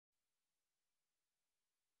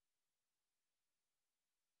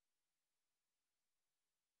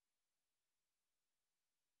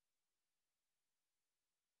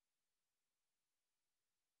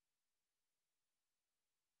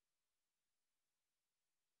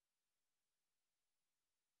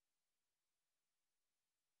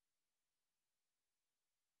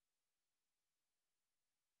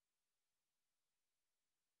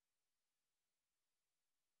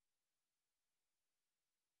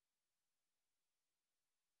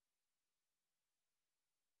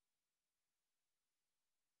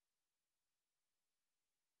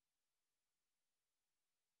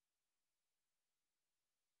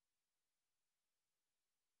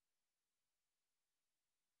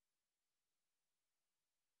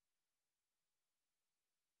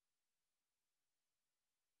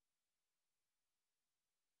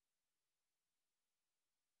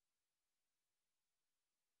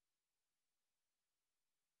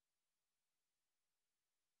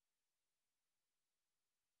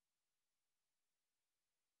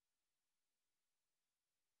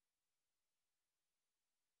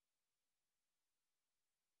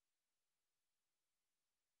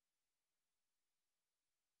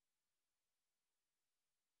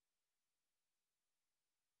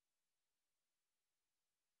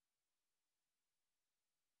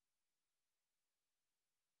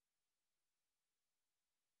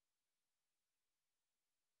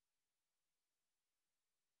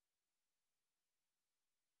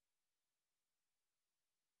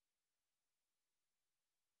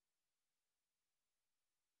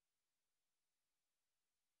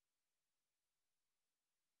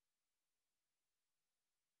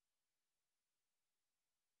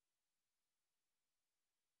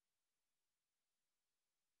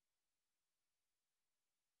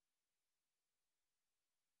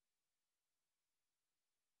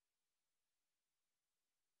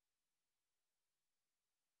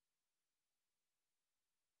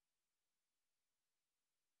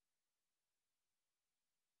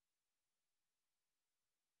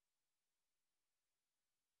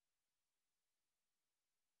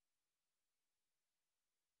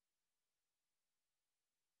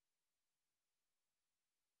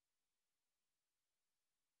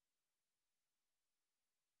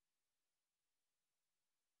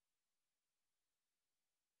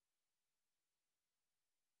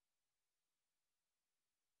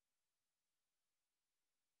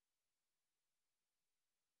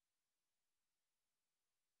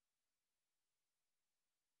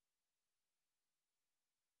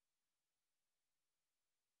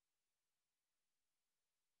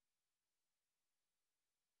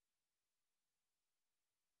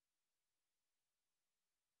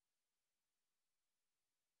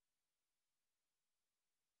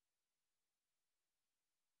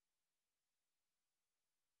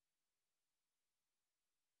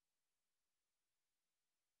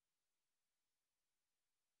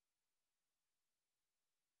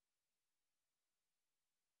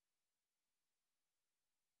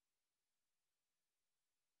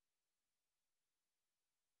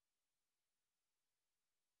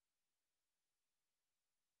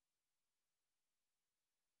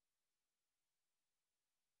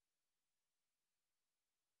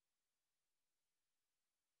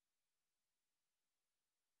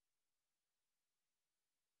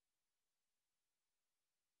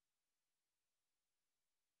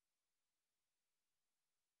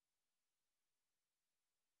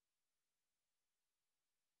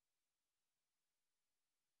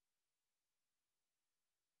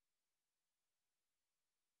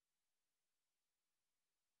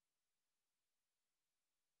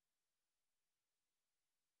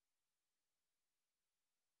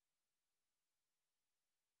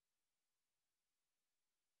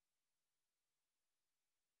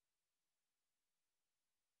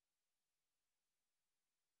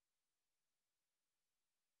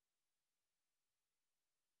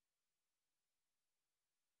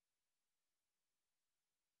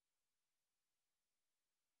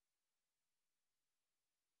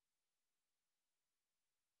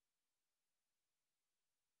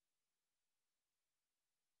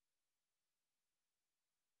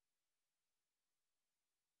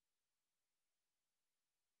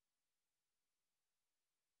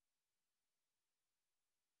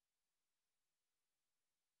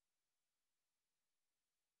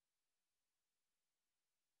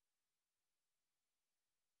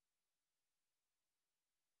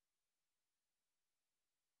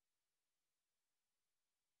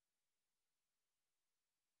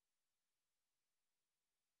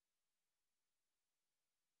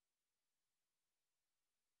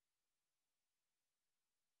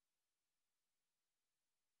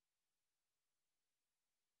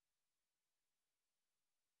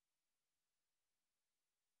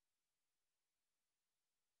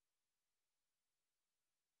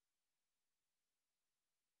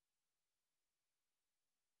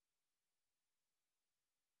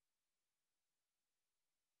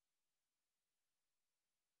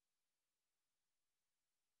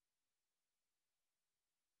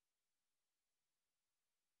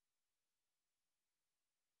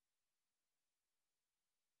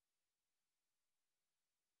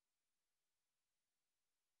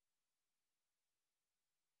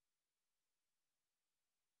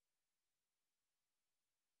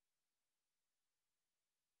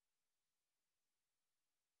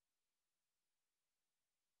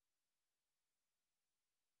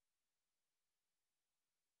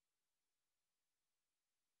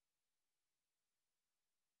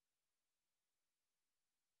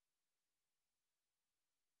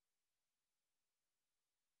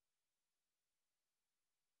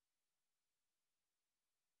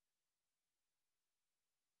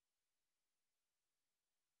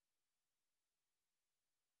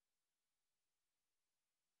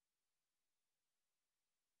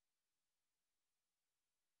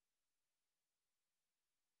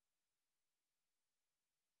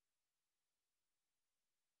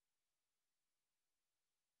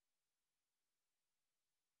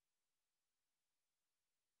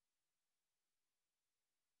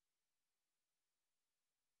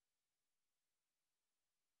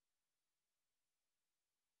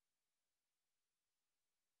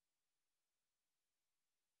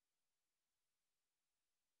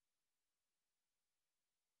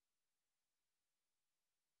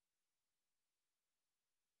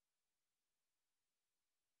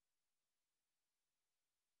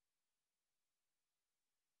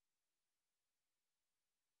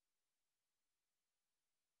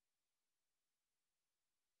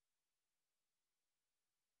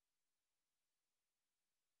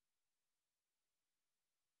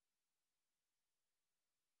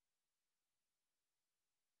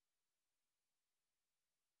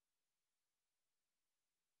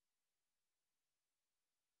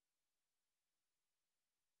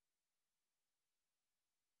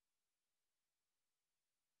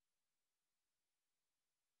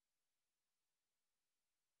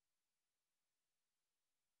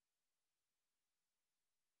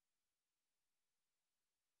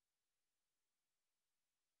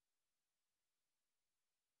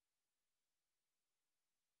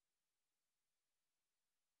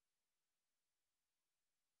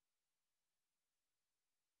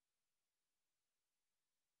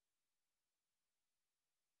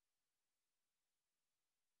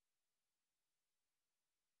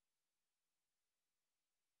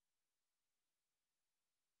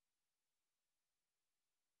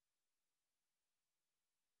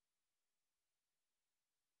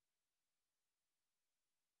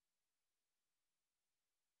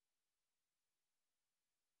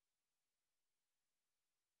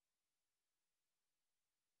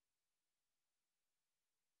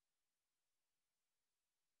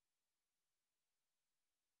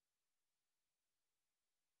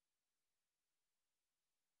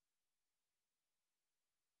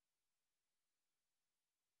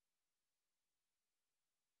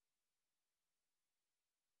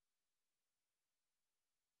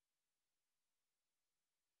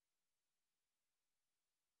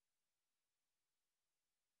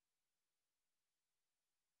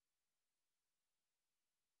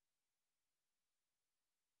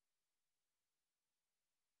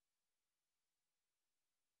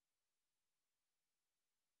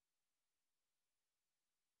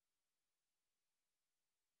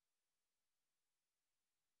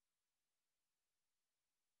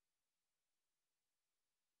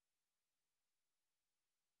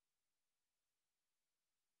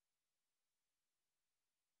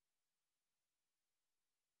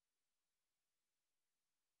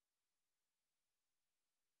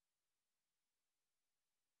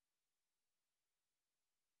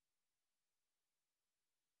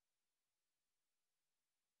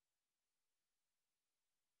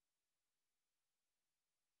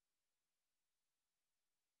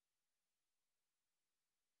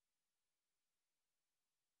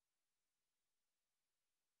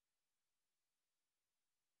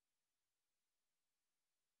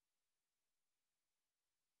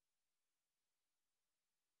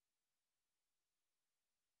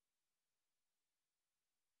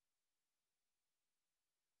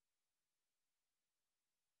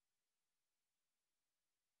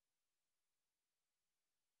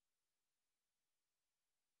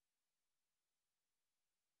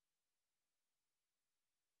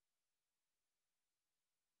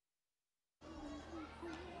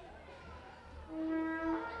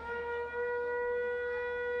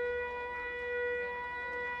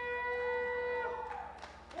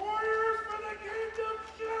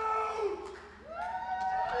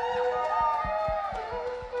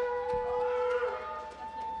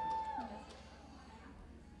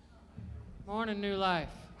morning, New Life.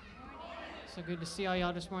 So good to see all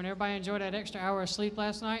y'all this morning. Everybody enjoyed that extra hour of sleep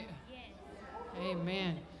last night? Yes.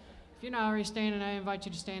 Amen. If you're not already standing, I invite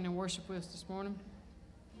you to stand and worship with us this morning.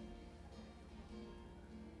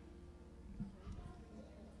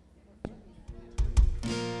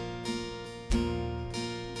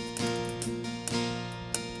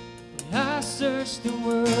 I searched the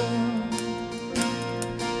world,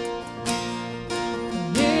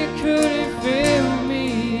 and it couldn't fill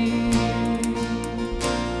me.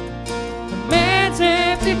 A man's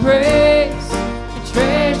empty praise and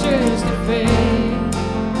treasures that fade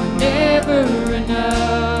are never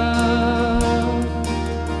enough.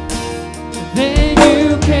 But then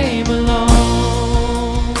you came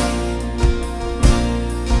along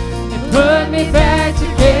and put me back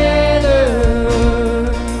together.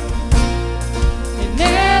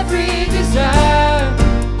 Desire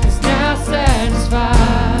is now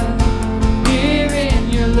satisfied here in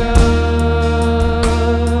your love.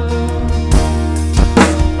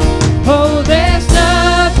 Oh, there's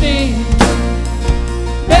nothing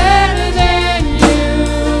better than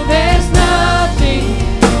you. There's nothing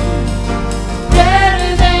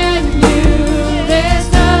better than you. There's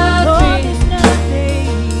nothing,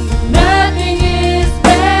 nothing is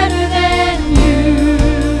better than you.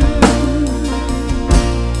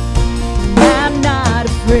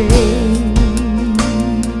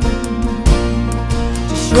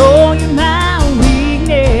 To show you my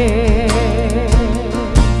weakness,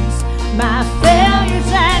 my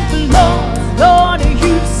failures and flaws. Lord,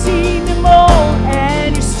 you've seen them all,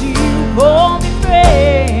 and you still hold me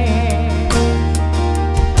friend.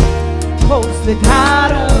 Posted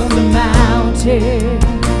high on the mountain,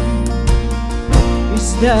 you're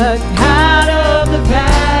stuck out of the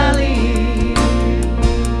valley.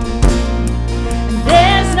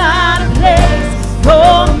 There's not a place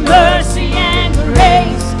for mercy and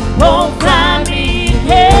grace won't find me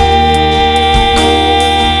again.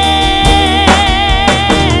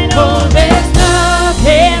 Oh, there is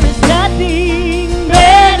nothing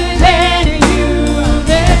better than you.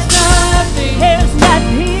 There's nothing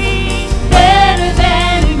better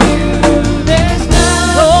than you. There's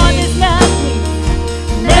nothing, Lord, there's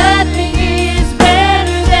nothing is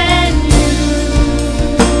better than you.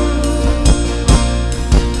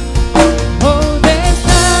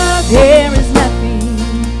 There is nothing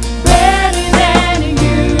better than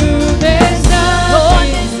you. There's nothing,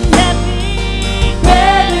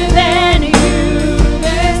 better than you.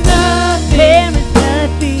 There's nothing, there is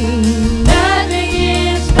nothing, nothing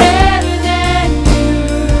is better than you.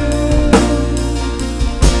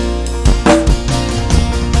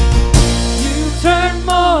 You turn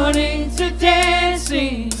mourning to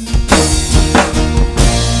dancing.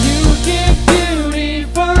 You give beauty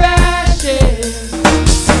for ashes.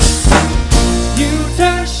 You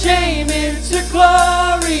turn shame into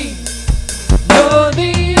glory. You're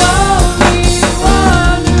the only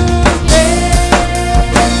one who can.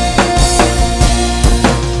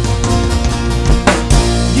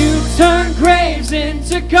 You turn graves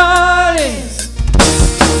into gardens.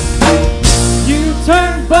 You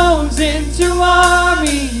turn bones into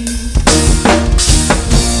armies.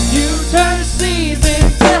 You turn seas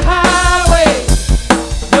into highways.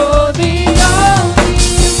 You're the only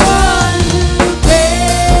one who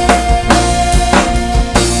can.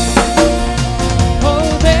 Oh,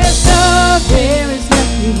 there's nothing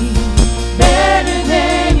better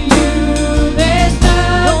than you. There's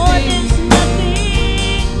nothing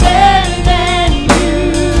better than you.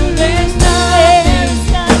 There's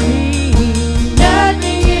nothing,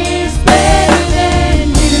 nothing is better than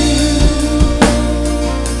you.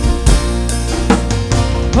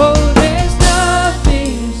 Oh, there's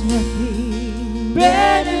nothing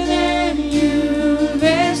better than you.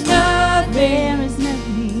 There's nothing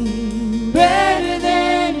better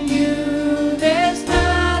than you. There's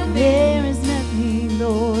nothing, there is nothing,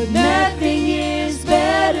 Lord. Nothing is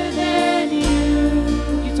better than you.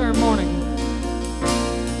 You turn mourning.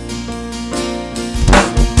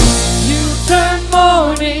 You turn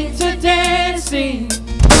mourning to dancing.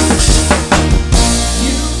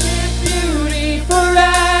 You give beauty for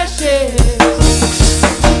ashes.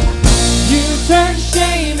 You turn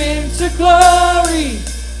shame into glory.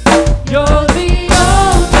 You're the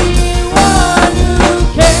only one who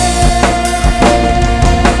can.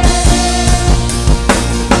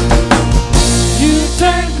 You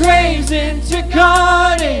turn graves into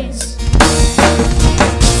gardens.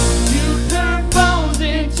 You turn bones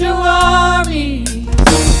into armies.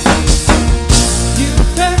 You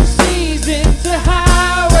turn seas into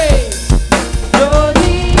highways. You're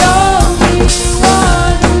the only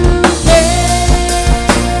one who can.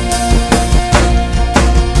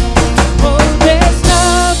 Oh,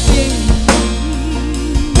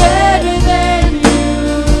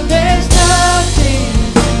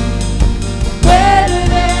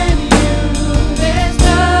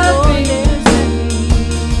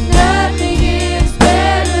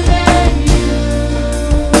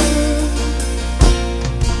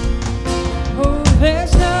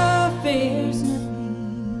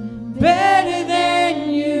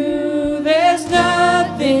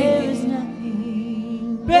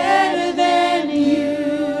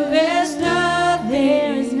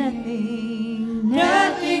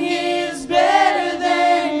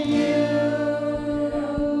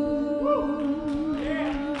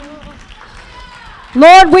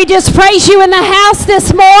 Lord, we just praise you in the house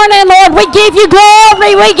this morning. Lord, we give you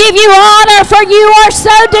glory. We give you honor, for you are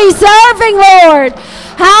so deserving, Lord.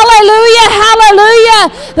 Hallelujah,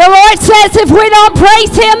 hallelujah. The Lord says if we don't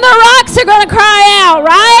praise him, the rocks are going to cry out,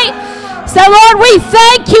 right? So, Lord, we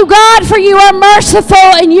thank you, God, for you are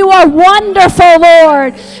merciful and you are wonderful,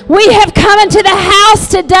 Lord. We have come into the house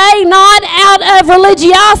today not out of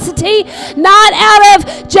religiosity, not out of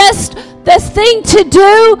just the thing to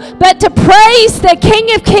do, but to praise the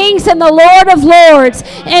King of Kings and the Lord of Lords,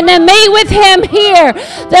 and to meet with him here.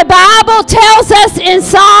 The Bible tells us in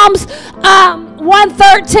Psalms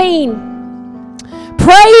 113,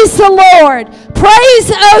 praise the Lord.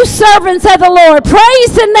 Praise, O servants of the Lord.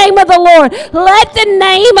 Praise the name of the Lord. Let the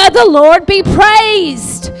name of the Lord be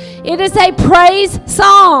praised. It is a praise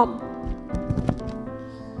psalm.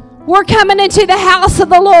 We're coming into the house of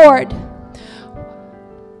the Lord.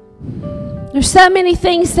 There's so many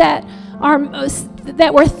things that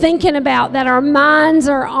we're thinking about, that our minds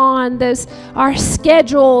are on, our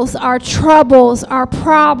schedules, our troubles, our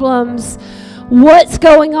problems. What's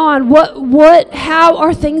going on? How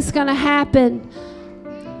are things going to happen?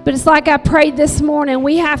 But it's like I prayed this morning.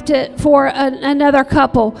 We have to, for another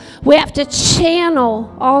couple, we have to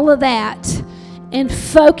channel all of that and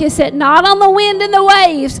focus it not on the wind and the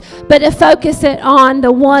waves, but to focus it on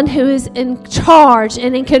the one who is in charge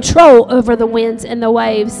and in control over the winds and the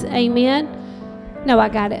waves. Amen? No, I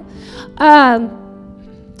got it. And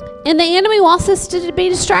the enemy wants us to be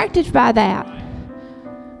distracted by that.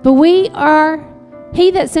 But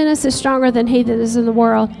he that's in us is stronger than he that is in the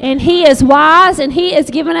world. And he is wise, and he has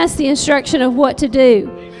given us the instruction of what to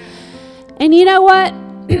do. And you know what?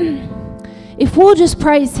 If we'll just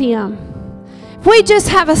praise him, if we just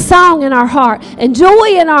have a song in our heart and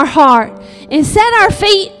joy in our heart and set our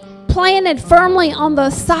feet planted firmly on the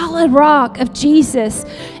solid rock of Jesus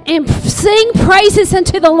and sing praises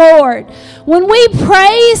unto the Lord. When we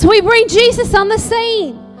praise, we bring Jesus on the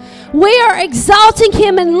scene. We are exalting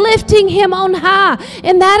him and lifting him on high.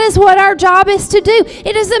 And that is what our job is to do.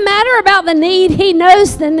 It doesn't matter about the need. He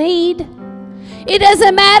knows the need. It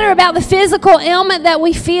doesn't matter about the physical ailment that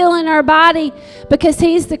we feel in our body, because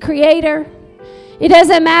he's the creator. It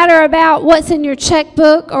doesn't matter about what's in your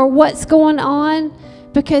checkbook or what's going on,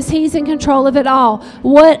 because he's in control of it all.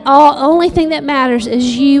 Only thing that matters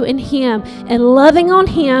is you and him, and loving on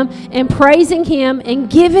him and praising him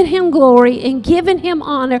and giving him glory and giving him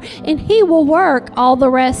honor, and he will work all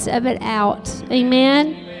the rest of it out.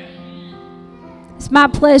 Amen. It's my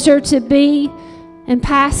pleasure to be and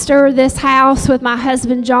pastor this house with my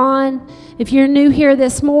husband John. If you're new here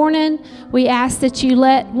this morning, we ask that you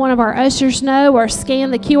let one of our ushers know, or scan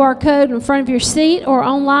the QR code in front of your seat, or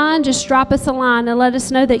online, just drop us a line and let us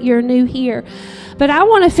know that you're new here. But I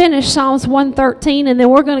want to finish Psalms 113, and then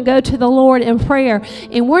we're going to go to the Lord in prayer.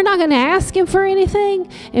 And we're not going to ask him for anything,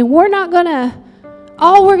 and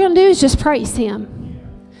all we're going to do is just praise him.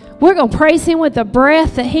 We're going to praise him with the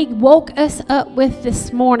breath that he woke us up with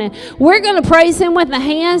this morning. We're going to praise him with the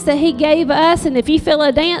hands that he gave us. And if you feel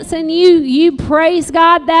a dance in you, you praise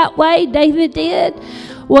God that way. David did.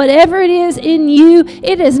 Whatever it is in you,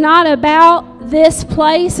 it is not about this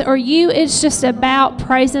place or you. It's just about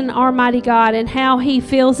praising our mighty God and how he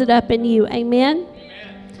fills it up in you. Amen.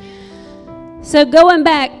 So going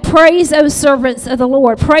back, praise, O servants of the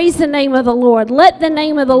Lord. Praise the name of the Lord. Let the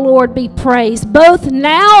name of the Lord be praised, both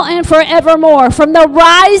now and forevermore. From the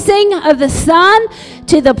rising of the sun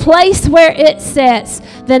to the place where it sets,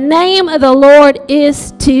 the name of the Lord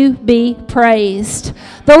is to be praised.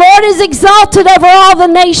 The Lord is exalted over all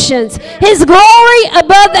the nations, his glory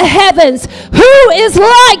above the heavens. Who is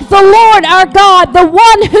like the Lord our God, the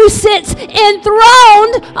one who sits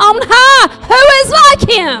enthroned on high? Who is like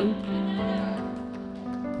him?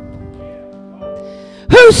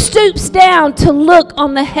 Who stoops down to look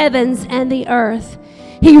on the heavens and the earth?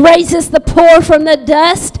 He raises the poor from the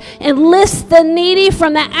dust and lifts the needy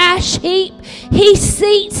from the ash heap. He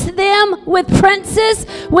seats them with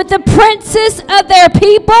the princes of their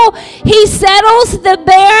people. He settles the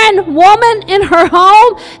barren woman in her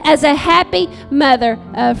home as a happy mother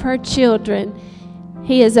of her children.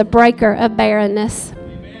 He is a breaker of barrenness.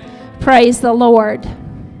 Praise the Lord.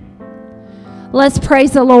 Let's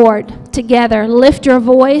praise the Lord together. Lift your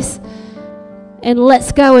voice and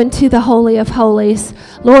let's go into the Holy of Holies.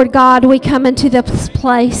 Lord God, we come into this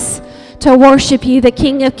place to worship you, the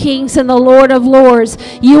King of Kings and the Lord of Lords.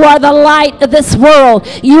 You are the light of this world.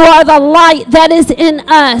 You are the light that is in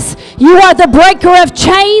us. You are the breaker of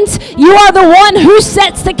chains. You are the one who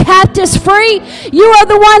sets the captives free. You are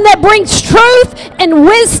the one that brings truth and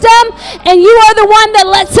wisdom, and you are the one that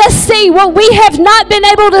lets us see see what we have not been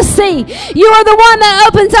able to see. You are the one that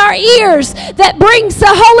opens our ears, that brings the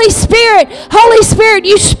Holy Spirit. Holy Spirit,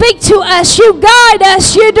 you speak to us, you guide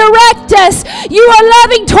us, you direct us, you are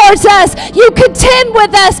loving towards us, you contend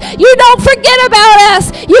with us, you don't forget about us,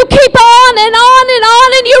 you keep on and on and on,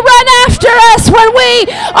 and you run after us when we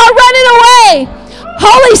are running away.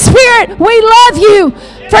 Holy Spirit, we love you.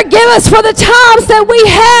 Forgive us for the times that we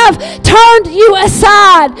have turned you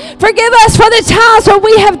aside. Forgive us for the times when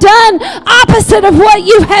we have done opposite of what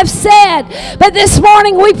you have said. But this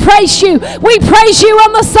morning we praise you. We praise you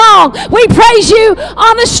on the song. We praise you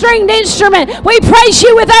on the stringed instrument. We praise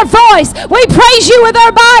you with our voice. We praise you with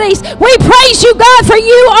our bodies. We praise you, God, for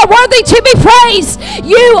you are worthy to be praised.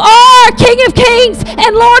 You are King of Kings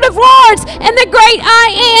and Lord of Lords and the great I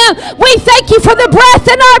am. We thank you for the breath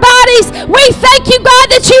in our bodies. We thank you, God,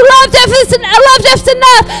 that you loved us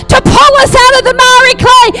enough to pull us out of the miry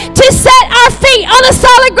clay, to set our feet on a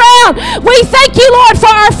solid ground. We thank you, Lord,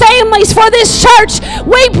 for our families, for this church.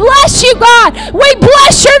 We bless you, God. We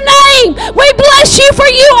bless your name. We bless you, for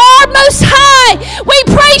you are most high. We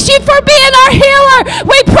praise you for being our healer.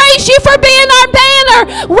 We praise you for being our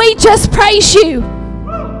banner. We just praise you.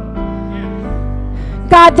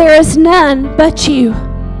 God, there is none but you.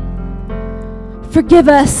 Forgive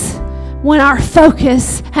us when our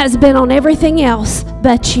focus has been on everything else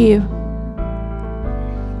but you.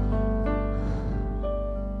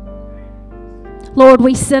 Lord,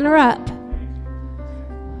 we center up.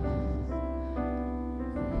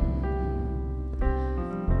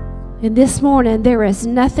 And this morning, there is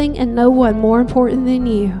nothing and no one more important than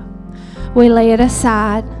you. We lay it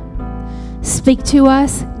aside. Speak to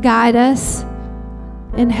us, guide us,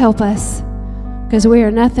 and help us, because we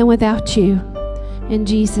are nothing without you. In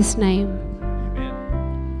Jesus' name.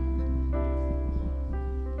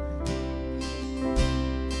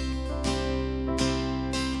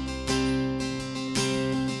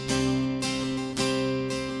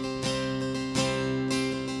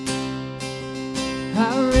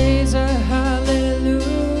 I raise a hallelujah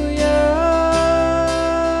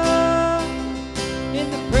in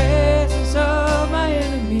the presence of my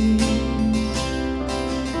enemies.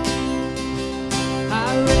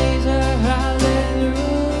 I raise a hallelujah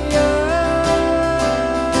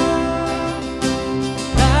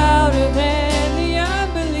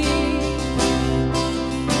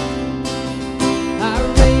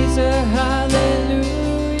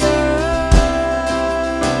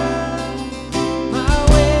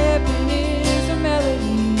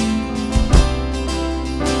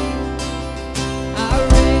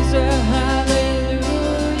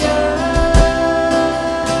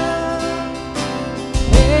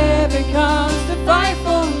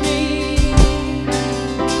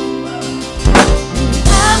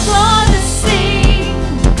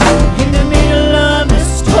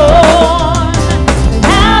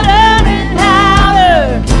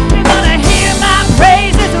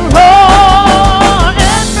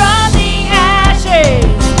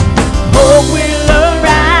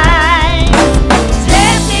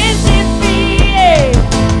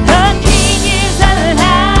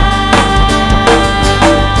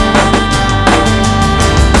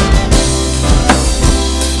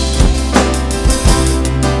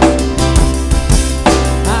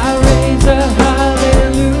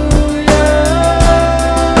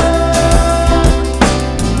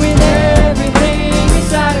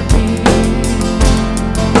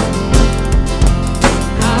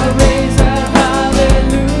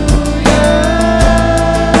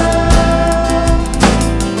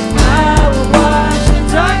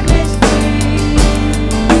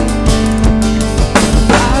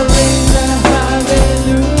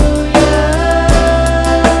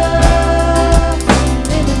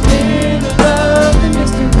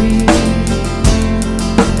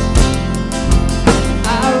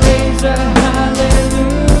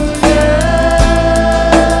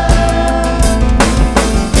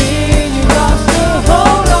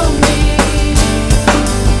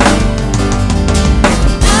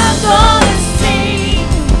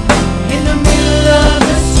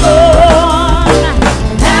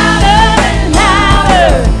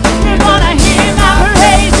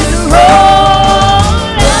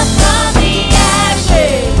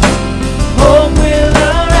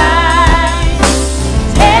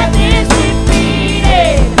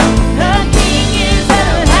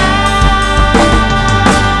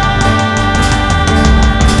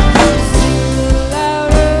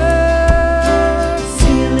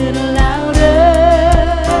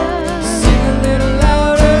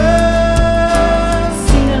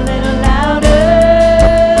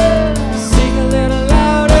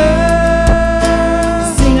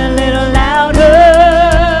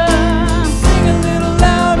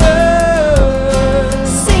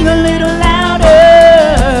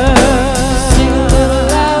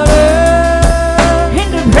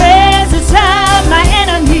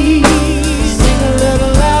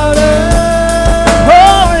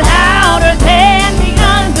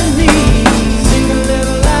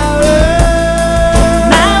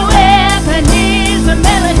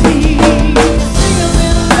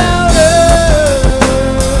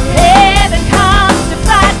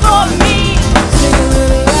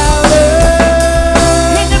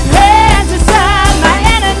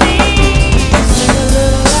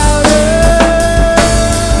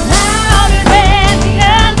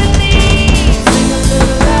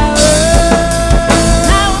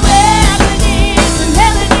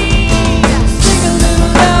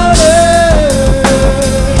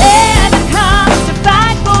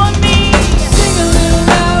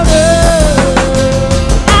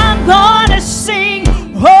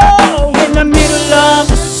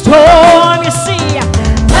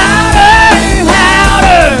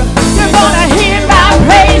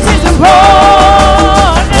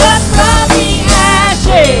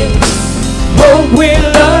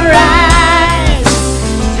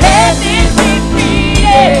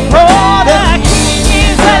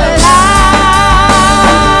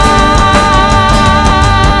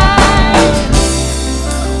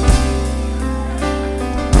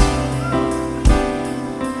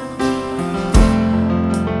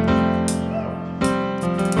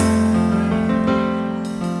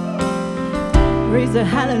raise a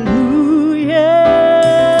hallelujah.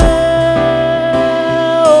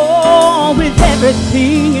 Oh, with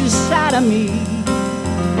everything inside of me,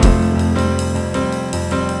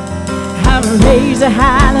 I raise a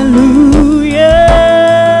hallelujah.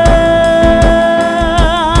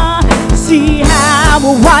 See, I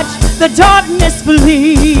will watch the darkness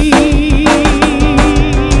flee,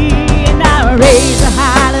 and I raise a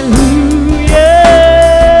hallelujah.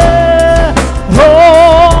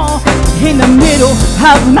 Oh, in the middle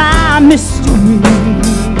of my mystery,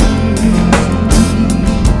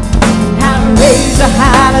 I raise a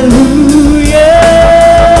hallelujah.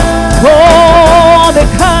 Oh,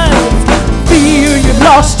 because fear, you've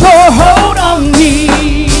lost your hold on me,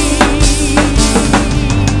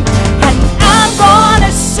 and I'm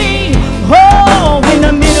gonna sing. Oh, in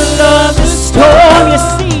the middle of the storm, you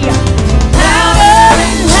see, louder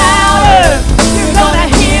and louder, you're gonna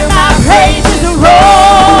hear my praises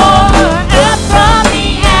roar. Up from the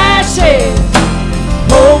ashes,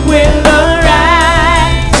 hope will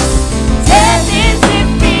arise. Death is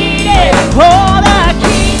defeated, oh, the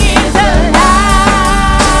King is alive.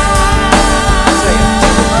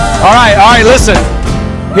 All right, listen.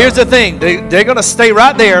 Here's the thing. They're going to stay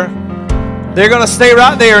right there. They're going to stay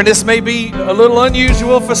right there, and this may be a little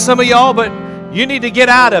unusual for some of y'all, but you need to get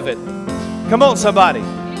out of it. Come on, somebody.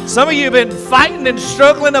 Some of you have been fighting and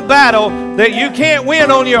struggling a battle that you can't win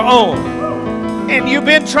on your own. And you've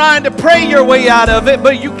been trying to pray your way out of it,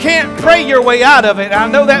 but you can't pray your way out of it. I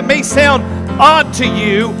know that may sound odd to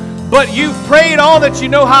you, but you've prayed all that you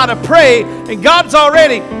know how to pray, and God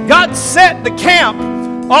set the camp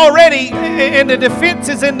already, and the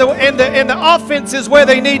defenses and the offenses where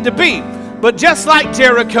they need to be. But just like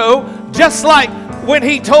Jericho, just like when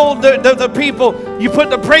he told the people, you put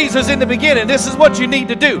the praisers in the beginning, this is what you need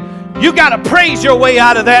to do. You got to praise your way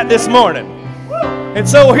out of that this morning. And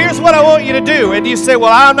so here's what I want you to do. And you say,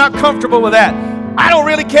 well, I'm not comfortable with that. I don't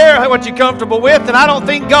really care what you're comfortable with, and I don't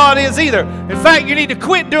think God is either. In fact, you need to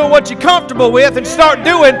quit doing what you're comfortable with and start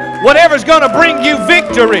doing whatever's going to bring you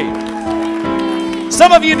victory.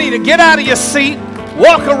 Some of you need to get out of your seat,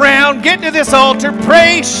 walk around, get to this altar,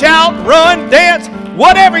 pray, shout, run, dance,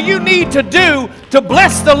 whatever you need to do to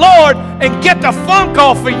bless the Lord and get the funk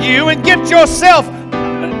off of you and get yourself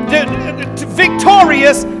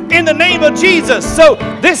victorious in the name of Jesus. So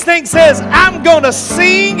this thing says, I'm going to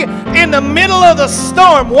sing in the middle of the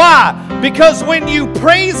storm. Why? Because when you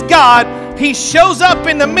praise God, He shows up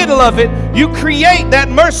in the middle of it. You create that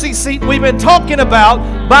mercy seat we've been talking about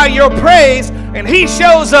by your praise, and He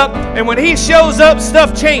shows up, and when He shows up,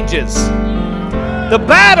 stuff changes. The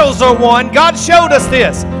battles are won. God showed us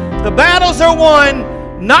this. The battles are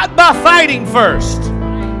won not by fighting first.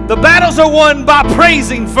 The battles are won by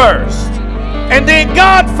praising first. And then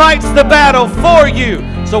God fights the battle for you.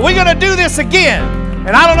 So we're going to do this again.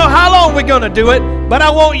 And I don't know how long we're going to do it, but I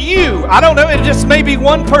want you. I don't know. It just may be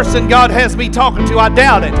one person God has me talking to. I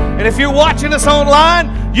doubt it. And if you're watching us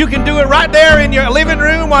online, you can do it right there in your living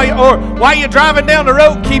room while you're driving down the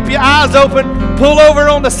road. Keep your eyes open. Pull over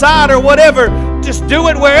on the side or whatever. Just do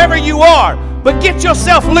it wherever you are. But get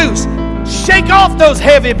yourself loose. Shake off those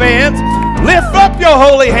heavy bands. Lift up your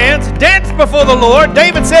holy hands. Dance before the Lord.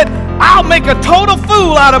 David said, I'll make a total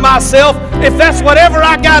fool out of myself if that's whatever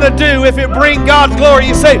I got to do, if it bring God's glory.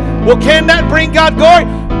 You say, well, can that bring God glory?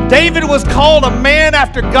 David was called a man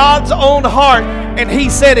after God's own heart, and he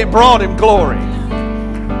said it brought him glory.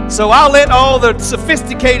 So I'll let all the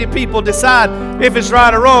sophisticated people decide if it's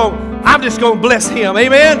right or wrong. I'm just going to bless him.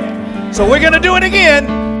 Amen? So we're going to do it again,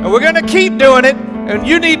 and we're going to keep doing it. And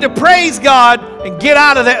you need to praise God and get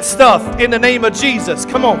out of that stuff in the name of Jesus.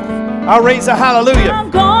 Come on. I'll raise a hallelujah. I'm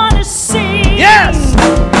gonna sing. Yes.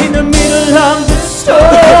 In the middle of the storm.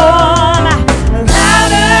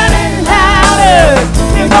 Louder and louder.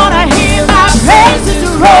 You're gonna hear my praises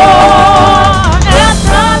roar. Out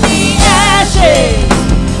from the ashes,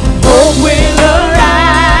 hope will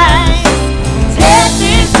arise. Death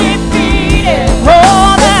is defeated.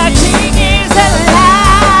 Oh, the King is alive.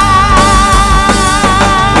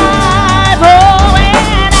 Oh,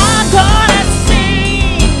 and I'm gonna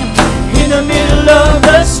sing in the middle of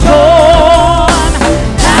the storm.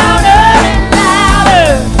 Louder and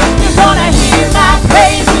louder, you're gonna hear my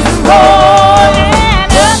praises roar.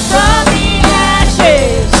 And up from the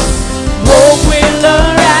ashes,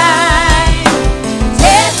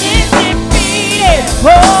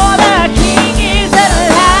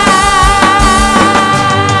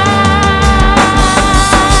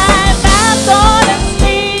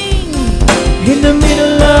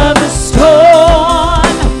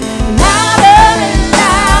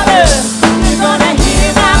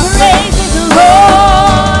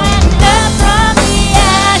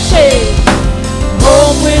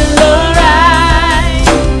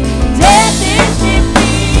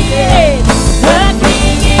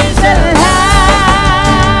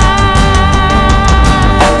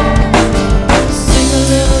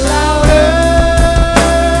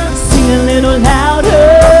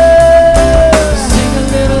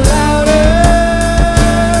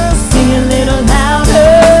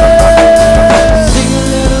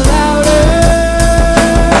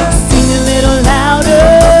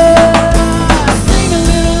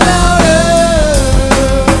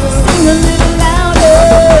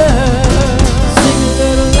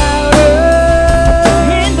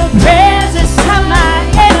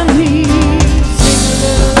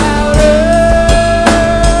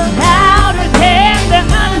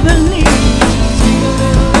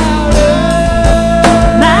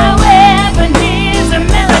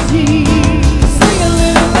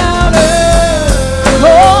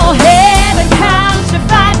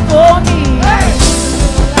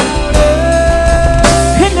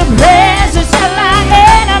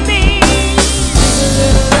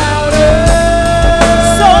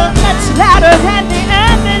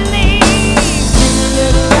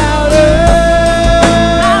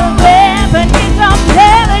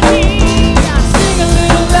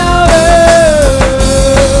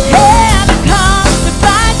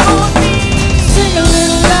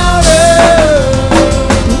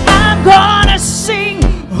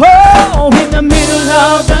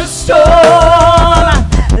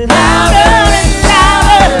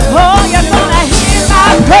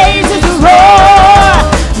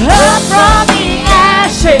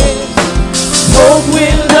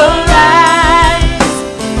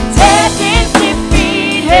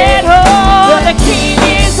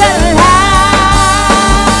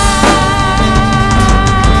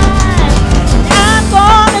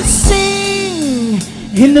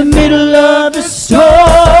 in the middle of the storm.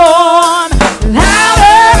 Louder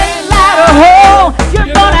and louder, oh,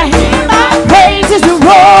 you're gonna hear my praises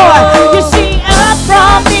roar. You see, up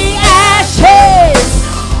from the ashes,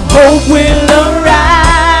 hope will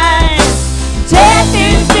arise. Death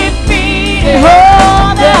is defeated,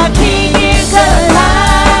 oh, the King is alive.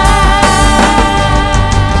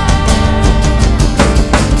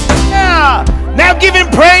 Yeah. Now give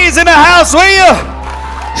him praise in the house, will you?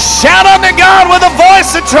 Shout unto God with a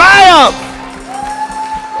voice of triumph.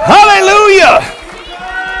 Hallelujah.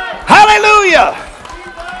 Hallelujah.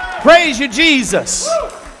 Praise you, Jesus.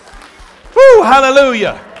 Woo,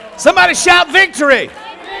 hallelujah. Somebody shout victory.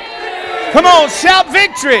 Come on, shout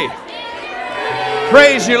victory.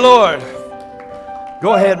 Praise you, Lord.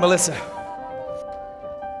 Go ahead, Melissa.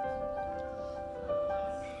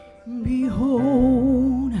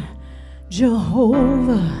 Behold,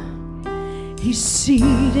 Jehovah, He's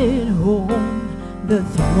seated on the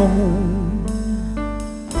throne.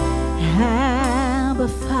 Abba,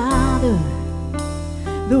 Father,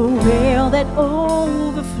 the well that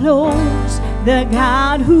overflows, the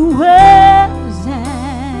God who was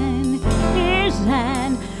and is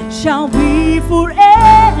and shall be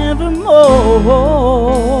forevermore.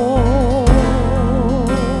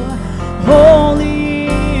 Holy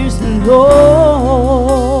is the Lord.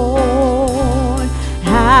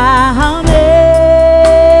 Amen.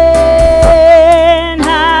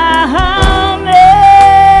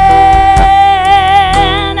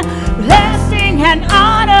 Amen. Blessing and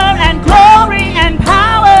honor and glory and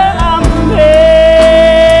power. Amen.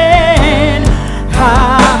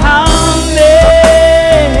 Amen.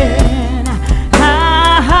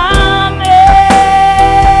 Amen.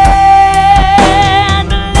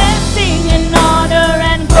 Blessing and honor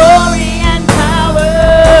and glory and power.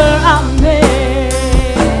 Amen.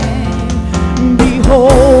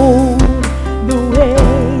 Behold the way,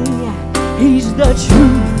 He's the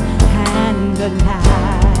truth and the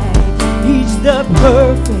light. He's the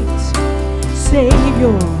perfect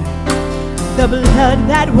Savior, the blood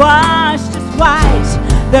that washed us white,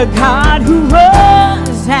 the God who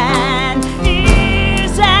was and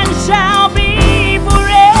is and shall be forevermore.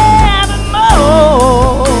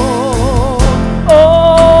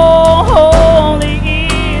 Oh, holy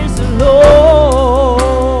is the Lord.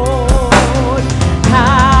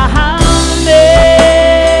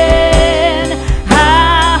 Amen. Amen.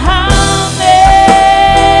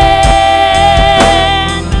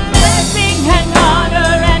 Blessing and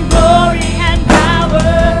honor and glory and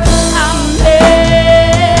power. Amen.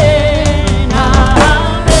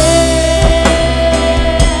 Amen.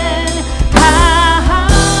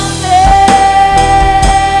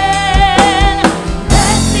 Amen.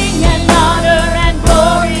 Blessing and honor and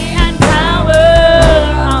glory and power.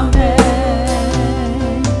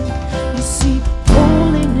 Amen. You see,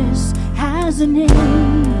 holiness has a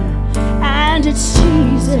name, and it's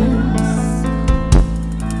Jesus.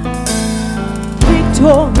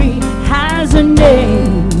 Victory has a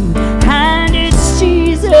name, and it's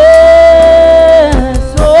Jesus.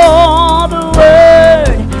 Oh, the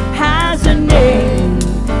Word has a name,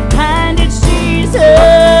 and it's Jesus.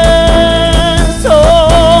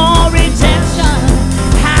 Oh, redemption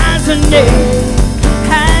has a name,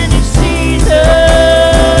 and it's Jesus.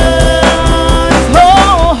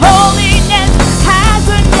 Oh, holiness has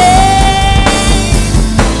a name,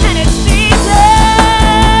 and it's Jesus.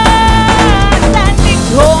 And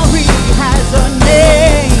victory has a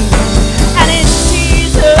name, and it's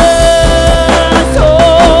Jesus.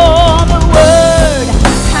 Oh, the Word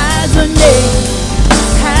has a name,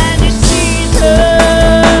 and it's Jesus.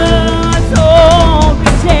 Oh,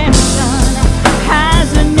 redemption has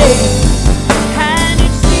a name,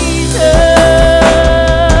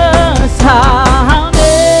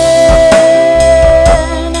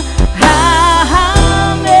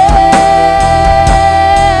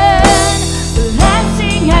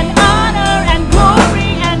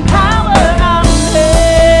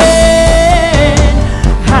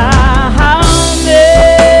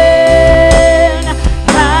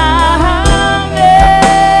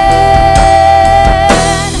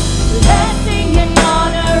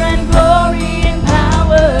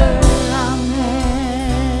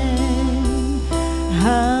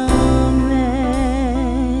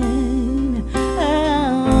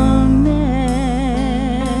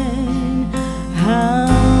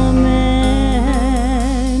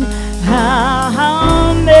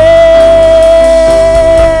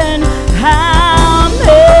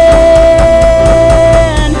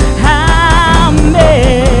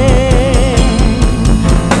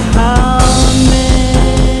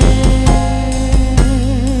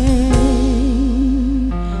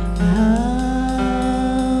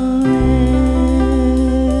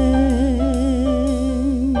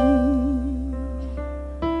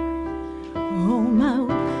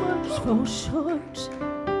 short.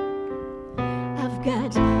 I've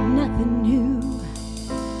got nothing new.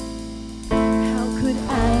 How could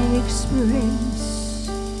I express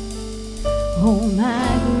all my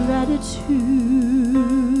gratitude?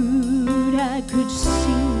 I could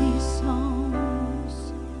sing these songs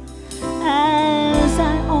as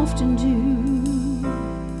I often do,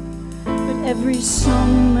 but every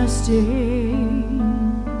song must end,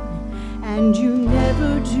 and you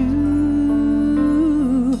never do.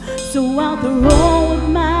 So I'll throw up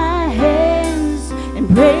my hands and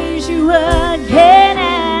praise you again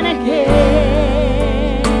and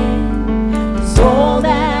again. 'Cause all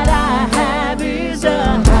that I have is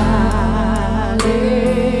a hallelujah,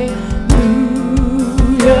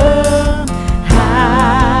 hallelujah.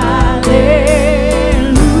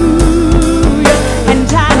 And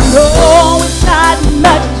I know it's not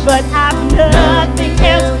much, but I've nothing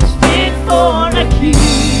else fit for a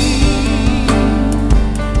king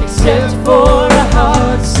except for a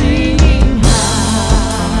heart singing hallelujah,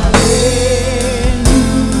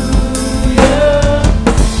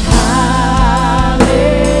 hallelujah.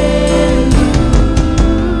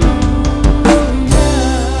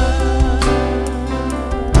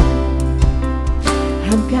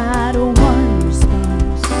 I've got one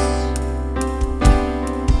response.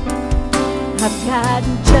 I've got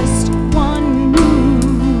just one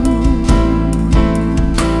move.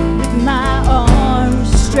 With my arms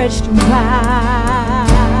stretched wide,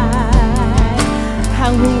 I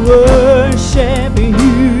will worship you.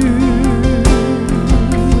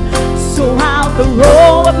 So I'll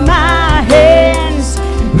throw up my hands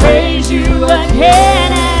and praise you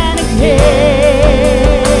again and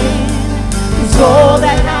again. 'Cause all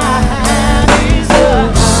that I have is a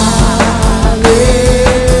hallelujah,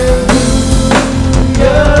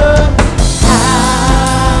 hallelujah.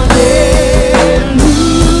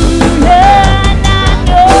 And I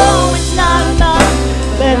know it's not enough,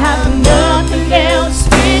 but I've nothing else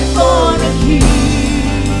fit for a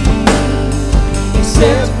king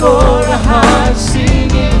except for a heart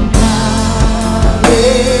singing hallelujah,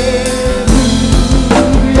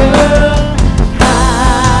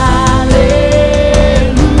 hallelujah.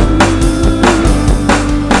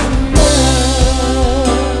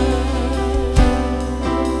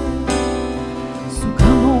 So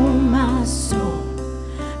come on, my soul,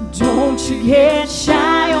 don't you get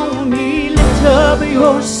shy on me. Lift up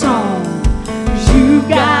your song, 'cause you've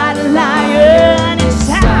got a lion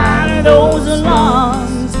inside of those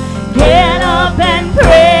lungs. Get up and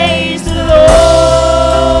praise the Lord.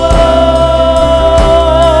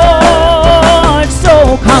 So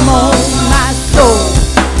come on, my soul,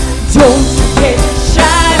 don't you get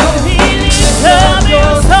shy on me. Lift up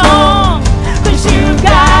your song, 'cause you've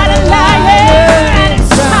got a lion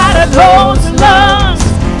inside of those lungs.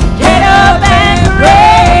 Get up and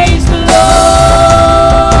praise the Lord.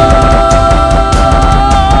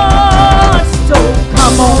 So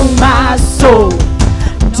come on, my soul,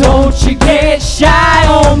 don't you get shy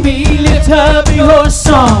on me. Lift up your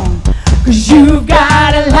song, 'cause you've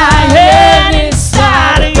got a lion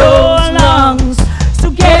inside of your lungs. So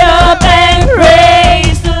get up and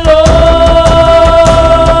praise the Lord.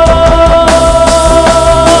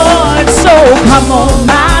 So come on,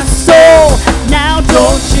 my soul, now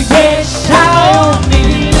don't you get shy on me.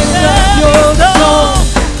 Lift up your song,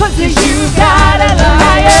 'cause you've got a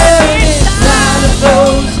lion inside of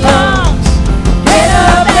those lungs. Get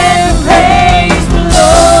up and praise the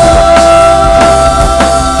Lord.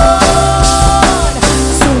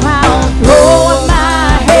 So I'll throw up my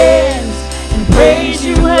hands and praise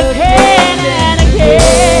you again and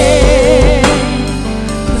again.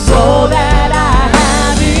 'Cause all that I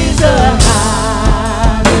have is a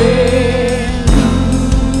hallelujah,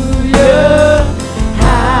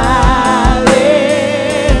 hallelujah.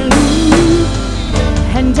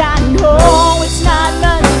 And I know it's not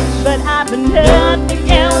much, but I've nothing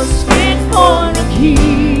else fit for a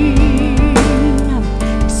king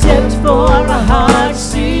except for a heart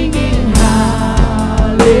singing hallelujah,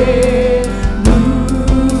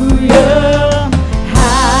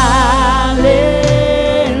 hallelujah.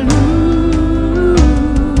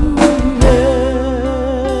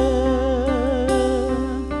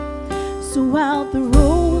 So I'll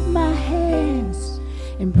throw up my hands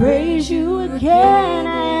and praise you again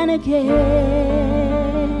and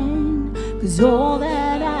again. 'Cause all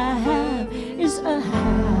that I have is a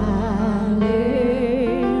hallelujah,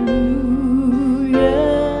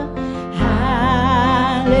 hallelujah.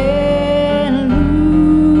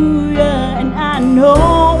 And I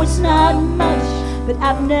know it's not much, but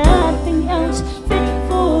I've nothing else fit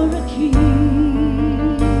for a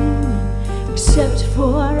king except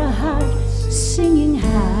for a heart singing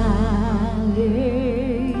hallelujah.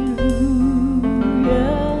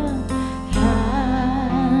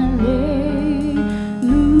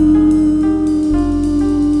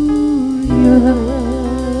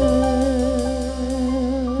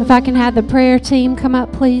 if I can have the prayer team come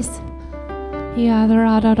up, please.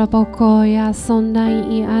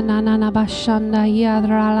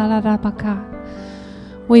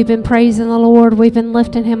 We've been praising the Lord. We've been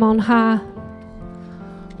lifting Him on high.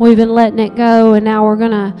 We've been letting it go, and now we're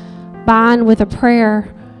going to bind with a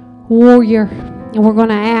prayer warrior, and we're going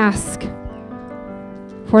to ask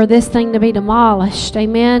for this thing to be demolished.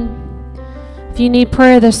 Amen. If you need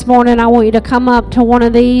prayer this morning, I want you to come up to one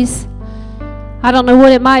of these. I don't know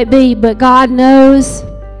what it might be, but God knows.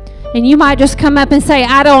 And you might just come up and say,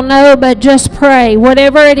 I don't know, but just pray.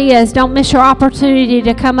 Whatever it is, don't miss your opportunity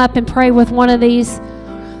to come up and pray with one of these.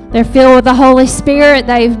 They're filled with the Holy Spirit.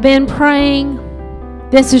 They've been praying.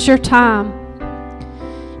 This is your time.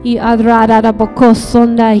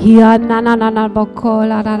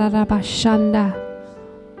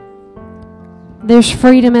 There's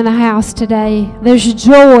freedom in the house today. There's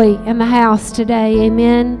joy in the house today.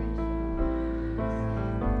 Amen.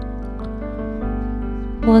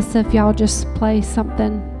 Melissa, if y'all just play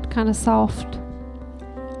something kind of soft.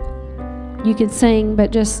 You can sing,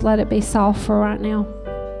 but just let it be soft for right now.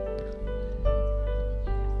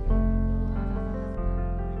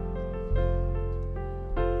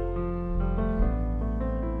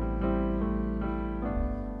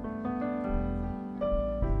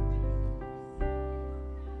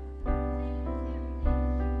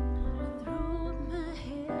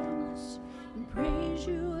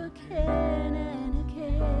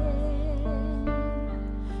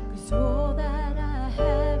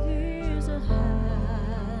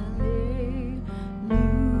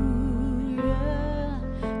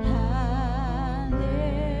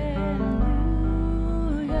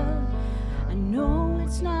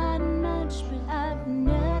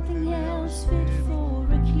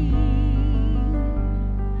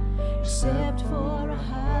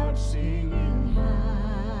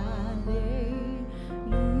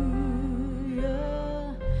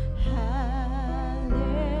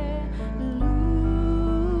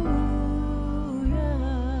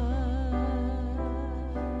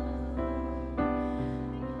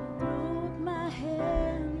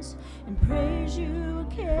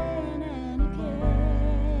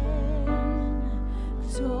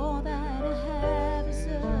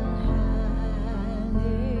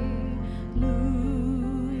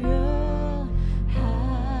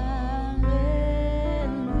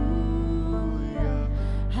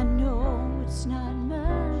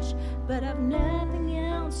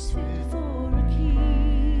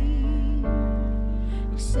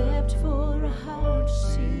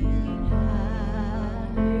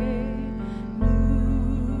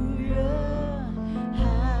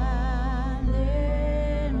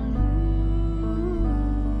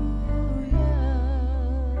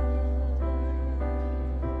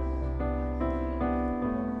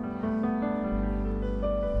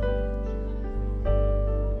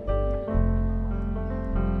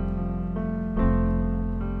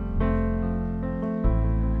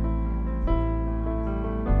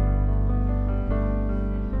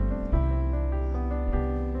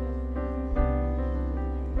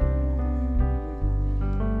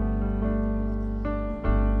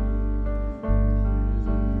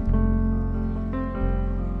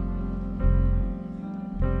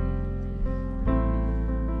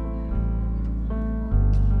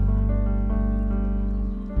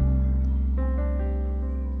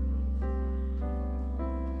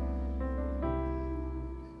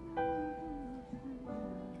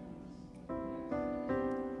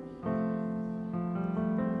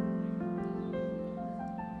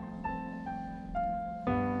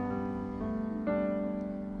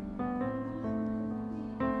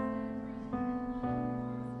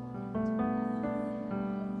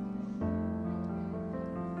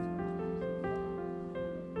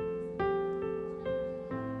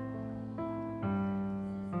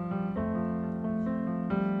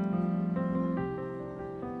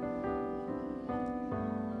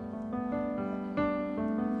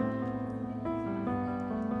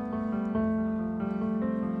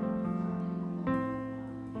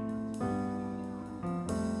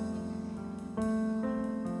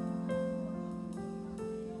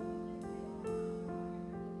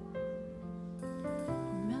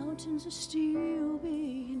 Mountains are still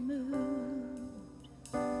being moved.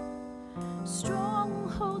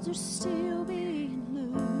 Strongholds are still being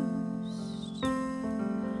loosed.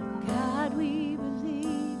 God, we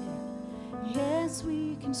believe. Yes,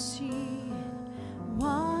 we can see.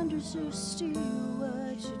 Wonders are still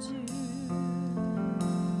what you do.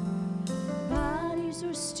 Bodies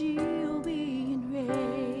are still being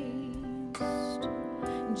raised.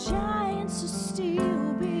 Giants are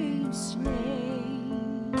still being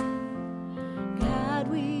slain. God,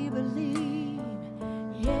 we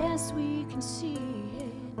best we can see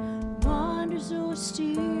it. Wonders so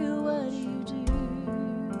still, what you do.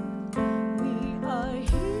 We are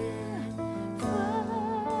here for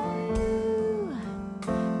you.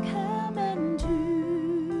 Come and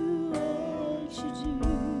do what you do.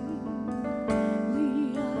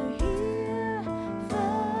 We are here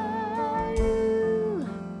for you.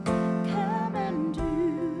 Come and do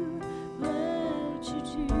what you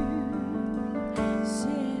do.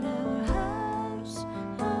 Set our hearts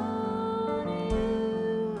on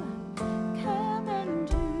you. Come and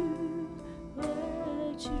do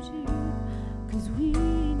what you do. 'Cause we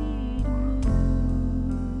need a move.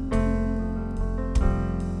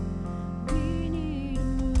 We need a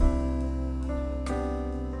move.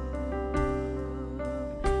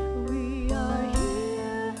 We are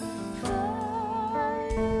here for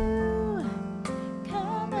you.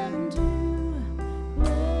 Come and do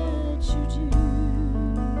what you do.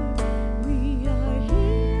 We are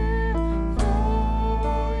here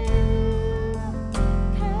for you.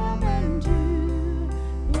 Come and do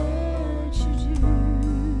what you do.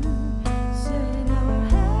 Set our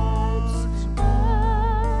hearts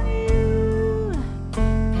on you.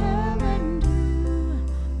 Come and do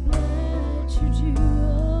what you do.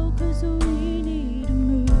 Oh, 'cause we need a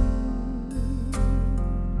move.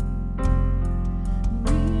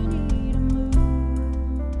 We need a move.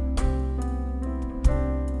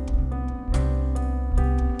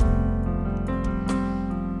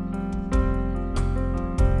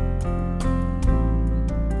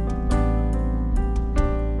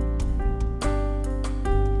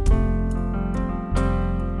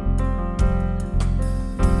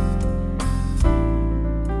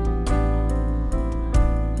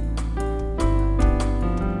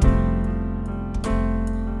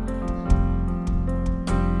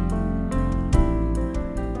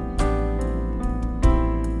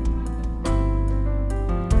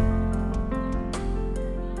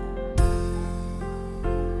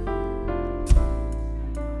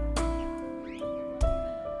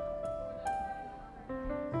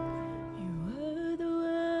 You were the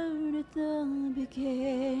Word at the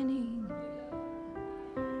beginning,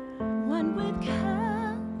 one with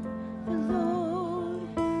God, the Lord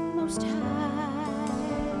Most High.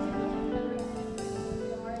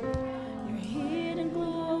 Your hidden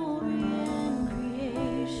glory in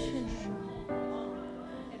creation,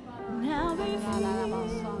 now revealed in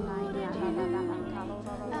you,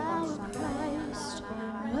 our Christ.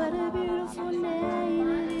 What a beautiful name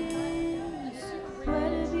it is.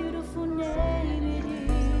 What a beautiful name it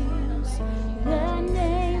is. The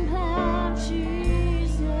name of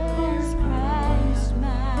Jesus Christ,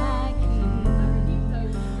 my King.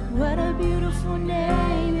 What a beautiful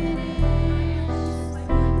name it is.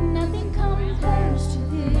 Nothing compares to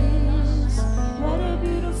this. What a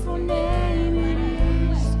beautiful name it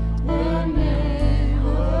is. The name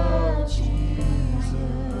of Jesus.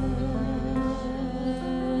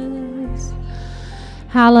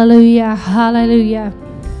 Hallelujah, hallelujah.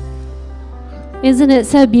 Isn't it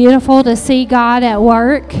so beautiful to see God at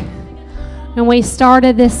work? And we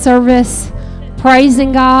started this service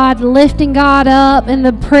praising God, lifting God up in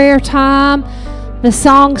the prayer time. The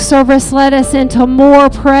song service led us into more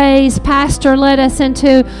praise. Pastor led us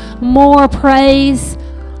into more praise.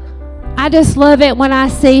 I just love it when I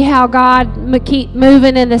see how God keep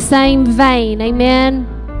moving in the same vein. Amen.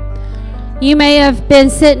 You may have been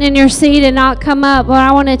sitting in your seat and not come up, but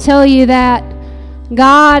I want to tell you that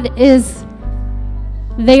God is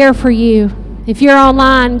there for you. If you're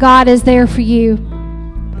online, God is there for you.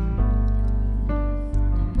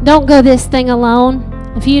 Don't go this thing alone.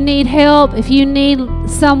 If you need help, if you need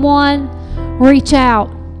someone, reach out.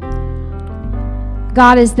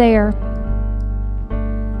 God is there.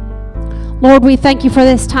 Lord, we thank you for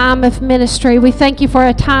this time of ministry. We thank you for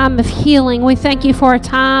a time of healing. We thank you for a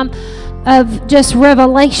time of just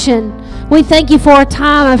revelation. We thank you for a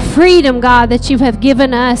time of freedom, God, that you have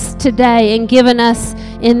given us today and given us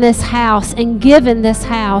in this house and given this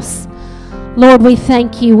house. Lord, we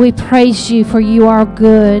thank you. We praise you, for you are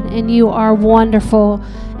good and you are wonderful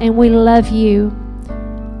and we love you.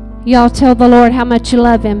 Y'all tell the Lord how much you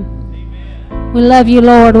love him. We love you,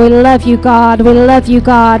 Lord. We love you, God. We love you,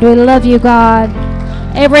 God. We love you, God.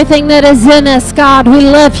 Everything that is in us, God, we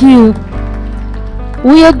love you.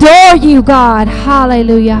 We adore you, God.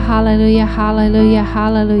 Hallelujah, hallelujah, hallelujah,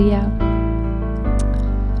 hallelujah.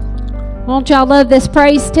 Won't y'all love this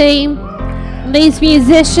praise team? These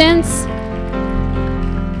musicians,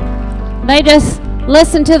 they just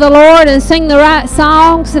listen to the Lord and sing the right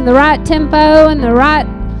songs and the right tempo and the right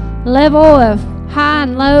level of high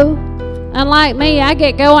and low. Unlike me, I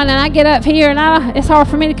get going and I get up here and it's hard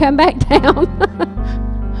for me to come back down.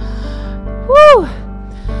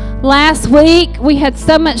 Last week, we had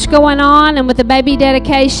so much going on, and with the baby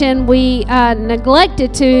dedication, we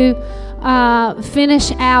neglected to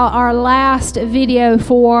finish out our last video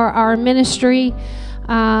for our ministry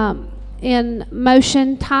in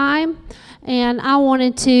motion time. And I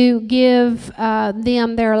wanted to give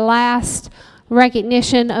them their last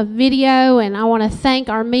recognition of video, and I want to thank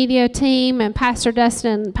our media team and Pastor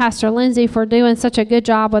Dustin and Pastor Lindsay for doing such a good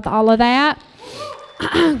job with all of that.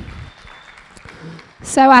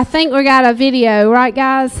 So I think we got a video, right,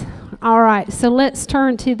 guys? All right, so let's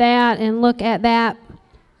turn to that and look at that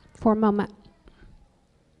for a moment.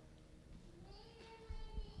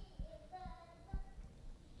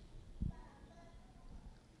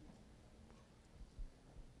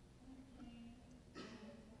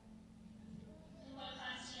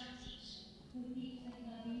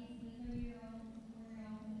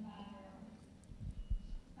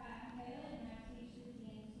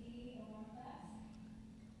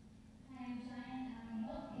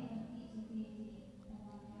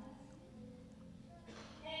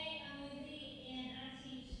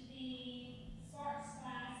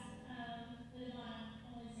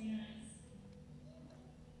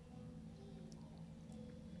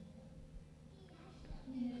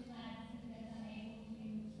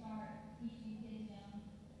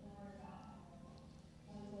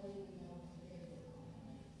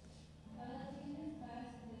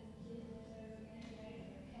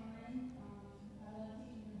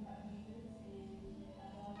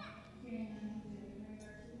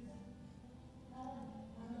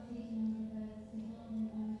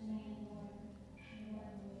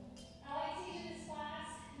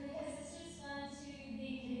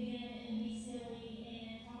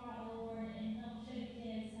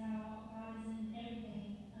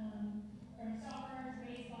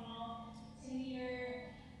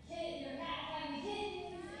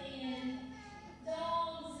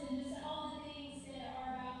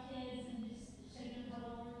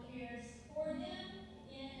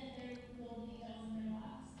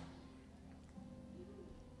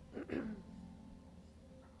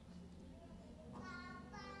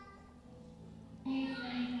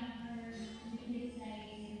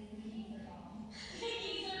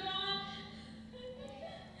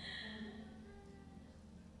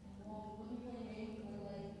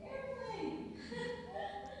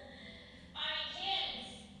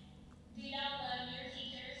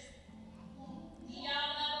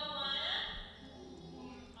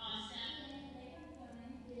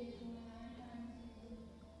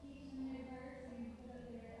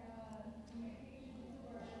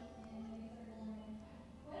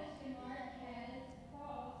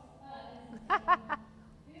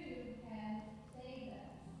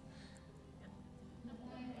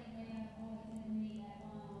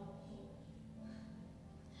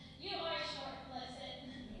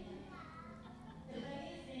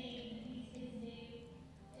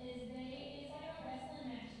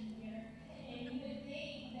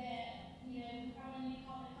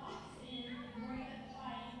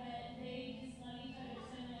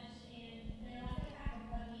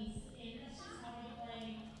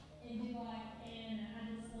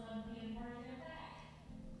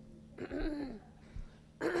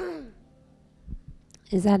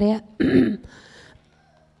 Is that it?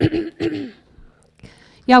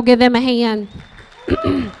 Y'all give them a hand.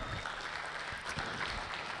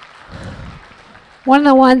 One of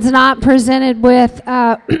the ones not presented with,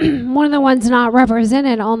 one of the ones not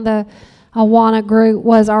represented on the Awana group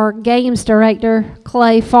was our games director,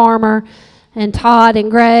 Clay Farmer, and Todd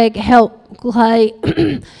and Greg helped Clay.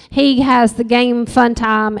 He has the game fun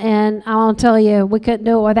time, and I'll tell you, we couldn't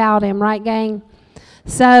do it without him, right, gang?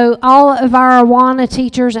 So all of our Awana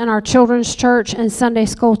teachers and our children's church and Sunday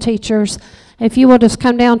school teachers, if you will just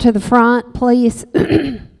come down to the front, please.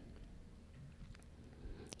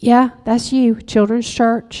 Yeah, that's you, children's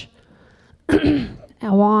church,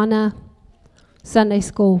 Awana, Sunday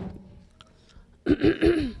school.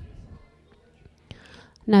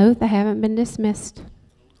 No, they haven't been dismissed.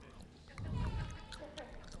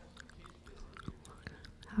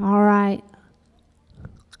 All right.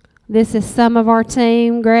 This is some of our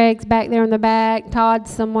team. Greg's back there in the back. Todd's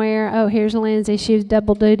somewhere. Oh, here's Lindsay. She was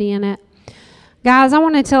double duty in it. Guys, I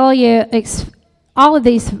want to tell you, all of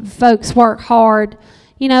these folks work hard.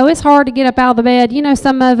 You know, it's hard to get up out of the bed. You know,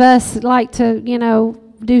 some of us like to, you know,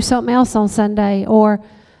 do something else on Sunday. Or,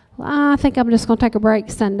 I think I'm just going to take a break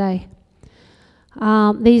Sunday.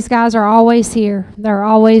 These guys are always here. They're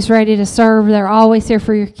always ready to serve. They're always here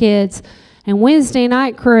for your kids. And Wednesday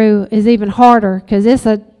night crew is even harder because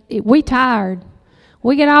we tired.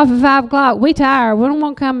 We get off at 5 o'clock. We tired. We don't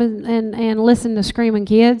want to come and listen to screaming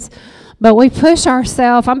kids. But we push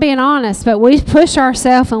ourselves, I'm being honest, but we push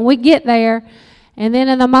ourselves and we get there. And then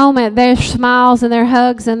in the moment, there's smiles and their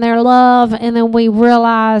hugs and their love. And then we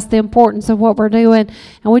realize the importance of what we're doing.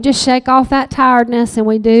 And we just shake off that tiredness, and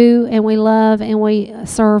we do, and we love, and we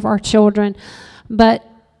serve our children. But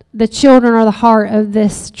the children are the heart of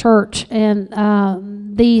this church. And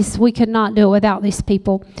we could not do it without these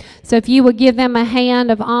people. So if you would give them a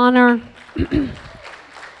hand of honor.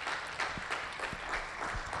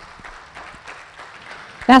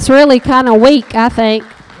 That's really kind of weak, I think.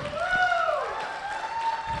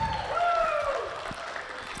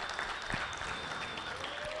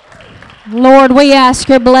 Lord, we ask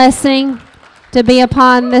your blessing to be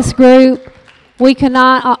upon this group. We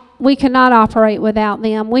cannot operate without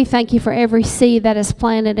them. We thank you for every seed that is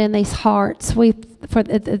planted in these hearts. For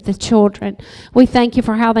the children. We thank you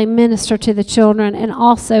for how they minister to the children and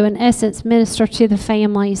also, in essence, minister to the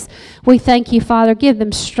families. We thank you, Father. Give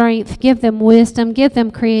them strength. Give them wisdom. Give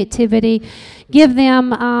them creativity. Give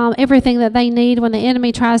them everything that they need when the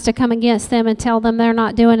enemy tries to come against them and tell them they're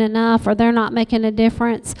not doing enough or they're not making a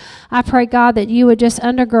difference. I pray, God, that you would just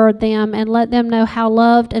undergird them and let them know how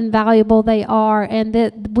loved and valuable they are, and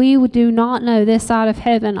that we do not know this side of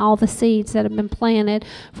heaven all the seeds that have been planted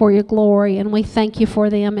for your glory. And we thank you for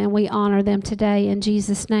them, and we honor them today. In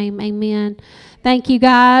Jesus' name, amen. Thank you,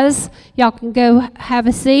 guys. Y'all can go have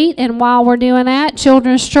a seat, and while we're doing that,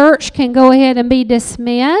 Children's Church can go ahead and be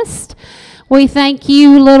dismissed. We thank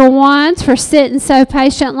you, little ones, for sitting so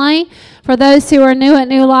patiently. For those who are new at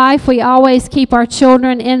New Life, we always keep our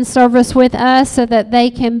children in service with us so that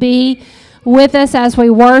they can be with us as we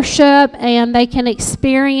worship and they can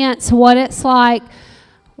experience what it's like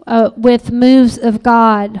with moves of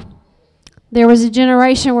God. There was a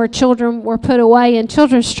generation where children were put away in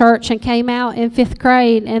children's church and came out in 5th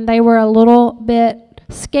grade, and they were a little bit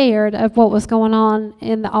scared of what was going on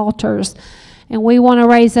in the altars. And we want to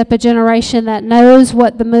raise up a generation that knows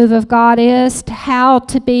what the move of God is, how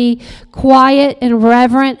to be quiet and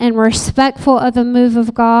reverent and respectful of the move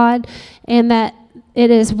of God, and that it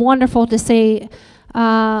is wonderful to see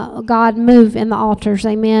God move in the altars.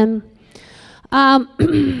 Amen. I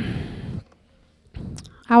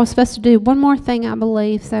was supposed to do one more thing, I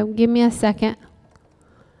believe, so give me a second.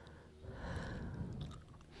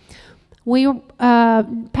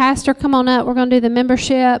 Pastor, come on up. We're going to do the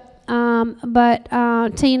membership. But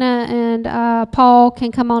Tina and Paul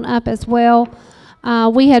can come on up as well.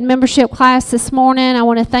 We had membership class this morning. I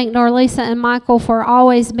want to thank Norlisa and Michael for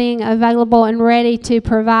always being available and ready to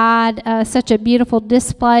provide such a beautiful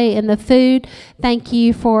display in the food. Thank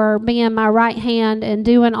you for being my right hand and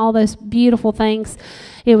doing all those beautiful things.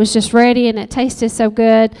 It was just ready and it tasted so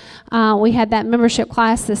good. We had that membership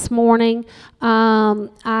class this morning.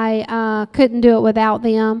 I couldn't do it without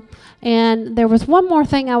them. And there was one more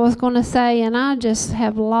thing I was going to say, and I just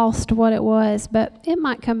have lost what it was, but it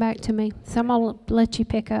might come back to me. So I'm going to let you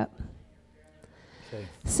pick up. Okay.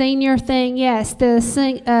 Senior thing, yes. The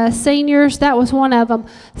seniors, that was one of them.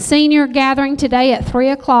 Senior gathering today at 3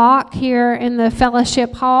 o'clock here in the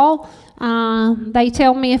fellowship hall. They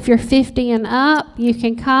tell me if you're 50 and up, you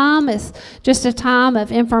can come. It's just a time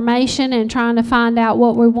of information and trying to find out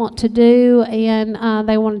what we want to do, and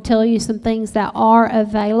they want to tell you some things that are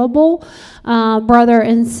available. Brother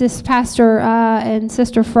and Pastor and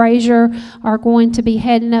Sister Frazier are going to be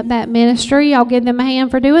heading up that ministry. I'll give them a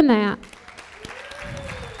hand for doing that.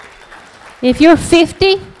 If you're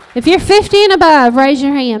 50 and above, raise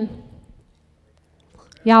your hand.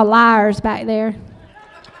 Y'all liars back there.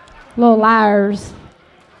 Little liars.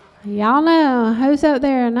 Y'all know who's up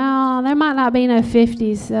there? No, there might not be no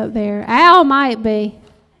 50s up there. Al might be.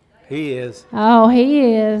 He is. Oh,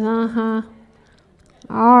 he is. All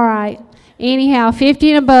right. Anyhow,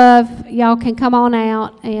 50 and above, y'all can come on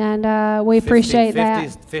out, and we appreciate that.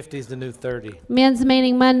 50's the new 30. Men's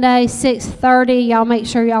meeting Monday, 6:30. Y'all make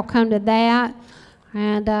sure y'all come to that.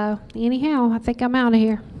 And anyhow, I think I'm out of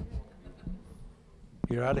here.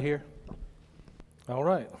 You're out of here? All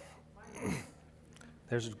right.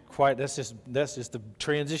 That's just the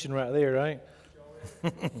transition right there, right?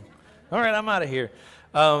 All right, I'm out of here.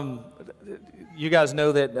 You guys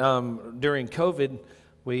know that during COVID,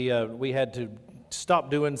 we had to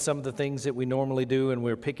stop doing some of the things that we normally do, and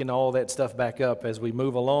we're picking all that stuff back up as we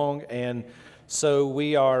move along. And so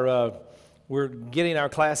we're getting our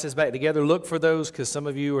classes back together. Look for those, because some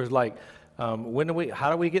of you are like, how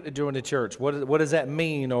do we get to join the church? What does that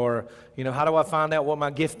mean? Or, how do I find out what my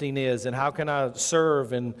gifting is, and how can I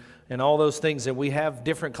serve, and all those things? And we have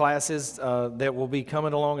different classes that will be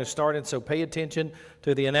coming along and starting, so pay attention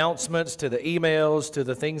to the announcements, to the emails, to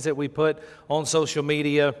the things that we put on social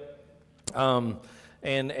media.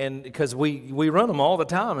 And because we run them all the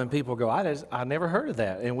time, and people go, I never heard of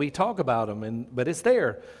that, and we talk about them, but it's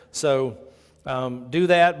there. So do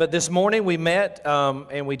that. But this morning we met,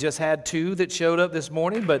 and we just had 2 that showed up this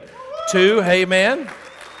morning, but 2, amen.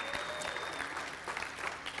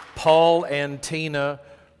 Paul and Tina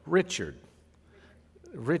Richard.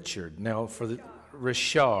 Now for the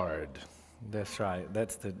Richard. That's right.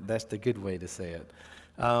 That's the good way to say it.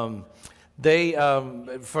 They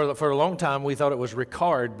for a long time we thought it was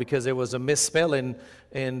Ricard because it was a misspelling,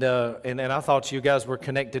 and I thought you guys were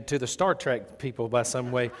connected to the Star Trek people by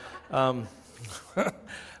some way.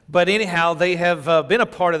 But anyhow, they have been a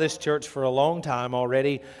part of this church for a long time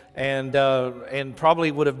already, and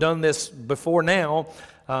probably would have done this before now.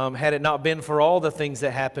 Had it not been for all the things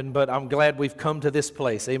that happened, but I'm glad we've come to this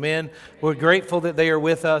place. Amen. We're grateful that they are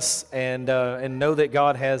with us, and know that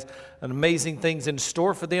God has amazing things in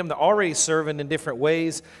store for them. They're already serving in different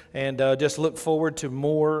ways, and just look forward to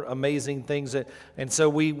more amazing things. And so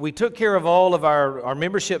we took care of all of our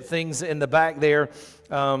membership things in the back there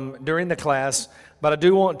during the class. But I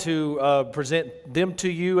do want to present them to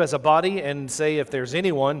you as a body and say if there's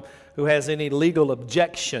anyone who has any legal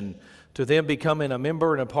objection to them becoming a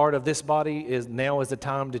member and a part of this body, now is the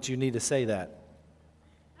time that you need to say that.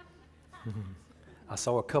 I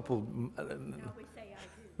saw a couple.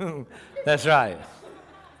 That's right.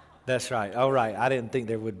 That's right. All right. I didn't think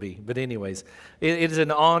there would be. But anyways, it is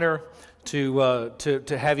an honor to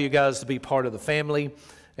have you guys to be part of the family.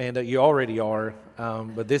 And you already are,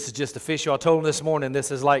 but this is just official. I told them this morning,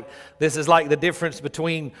 this is like the difference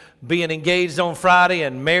between being engaged on Friday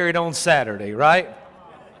and married on Saturday, right?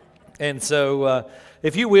 And so,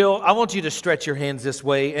 if you will, I want you to stretch your hands this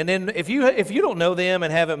way. And then if you don't know them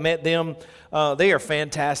and haven't met them, they are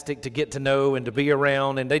fantastic to get to know and to be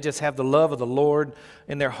around. And they just have the love of the Lord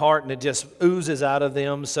in their heart, and it just oozes out of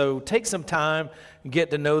them. So take some time and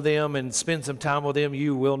get to know them and spend some time with them.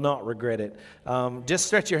 You will not regret it. Just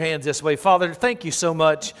stretch your hands this way. Father, thank you so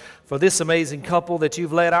much for this amazing couple that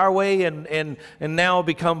you've led our way and now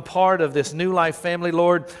become part of this New Life family,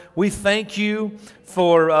 Lord. We thank you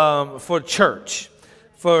for church.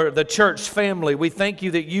 For the church family, we thank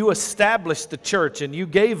you that you established the church and you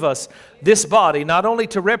gave us this body, not only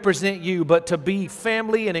to represent you, but to be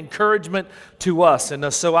family and encouragement to us.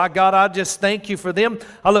 And so, God, I just thank you for them.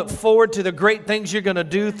 I look forward to the great things you're going to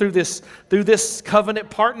do through this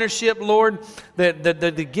covenant partnership, Lord,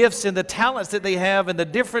 the gifts and the talents that they have and the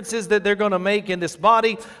differences that they're going to make in this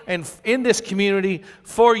body and in this community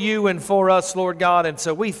for you and for us, Lord God. And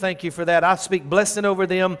so we thank you for that. I speak blessing over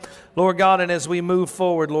them, Lord God, and as we move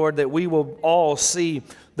forward, Lord, that we will all see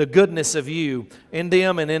the goodness of you in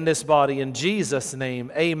them and in this body. In Jesus'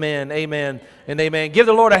 name, amen, amen, and amen. Give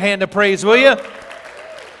the Lord a hand of praise, will you?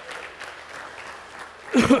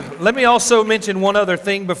 Let me also mention one other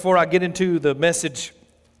thing before I get into the message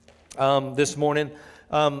this morning.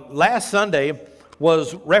 Last Sunday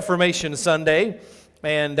was Reformation Sunday,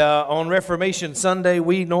 and on Reformation Sunday,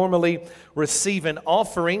 we normally receive an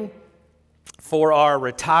offering for our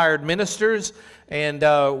retired ministers.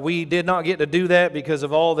 And we did not get to do that because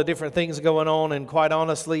of all the different things going on, and quite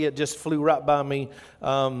honestly, it just flew right by me.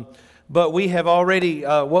 But we have already,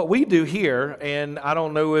 what we do here, and I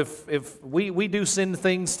don't know if we do send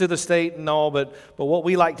things to the state and all, but what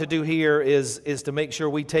we like to do here is to make sure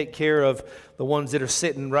we take care of the ones that are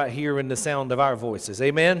sitting right here in the sound of our voices.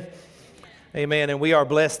 Amen? Amen. And we are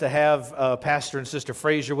blessed to have Pastor and Sister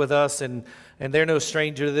Frazier with us, and they're no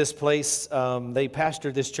stranger to this place. They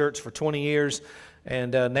pastored this church for 20 years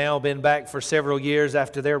and now been back for several years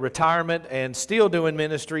after their retirement and still doing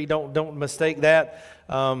ministry. Don't mistake that.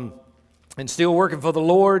 And still working for the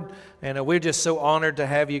Lord. And we're just so honored to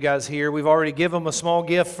have you guys here. We've already given them a small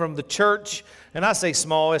gift from the church. And I say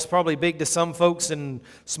small, it's probably big to some folks and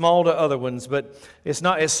small to other ones, but it's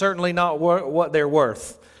certainly not what they're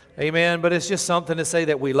worth. Amen. But it's just something to say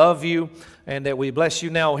that we love you and that we bless you.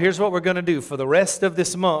 Now, here's what we're going to do. For the rest of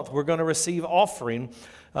this month, we're going to receive offering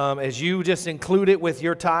as you just include it with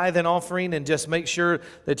your tithe and offering, and just make sure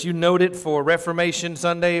that you note it for Reformation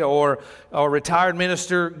Sunday or retired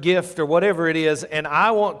minister gift or whatever it is. And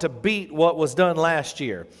I want to beat what was done last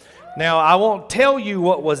year. Now, I won't tell you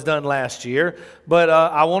what was done last year, but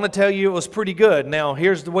I want to tell you it was pretty good. Now,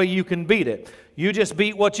 here's the way you can beat it. You just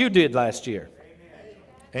beat what you did last year.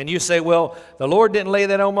 And you say, well, the Lord didn't lay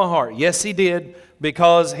that on my heart. Yes, He did,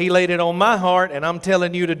 because He laid it on my heart, and I'm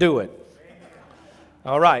telling you to do it.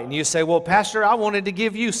 All right. And you say, well, Pastor, I wanted to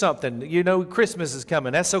give you something. You know, Christmas is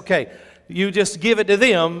coming. That's okay. You just give it to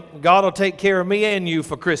them. God will take care of me and you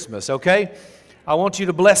for Christmas, okay? I want you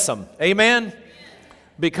to bless them. Amen?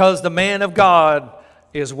 Because the man of God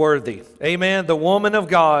is worthy. Amen. The woman of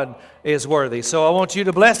God is worthy. So I want you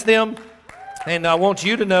to bless them, and I want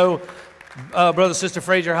you to know, Brother, Sister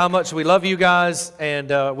Frazier, how much we love you guys,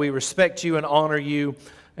 and we respect you and honor you,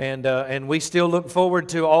 and we still look forward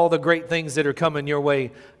to all the great things that are coming your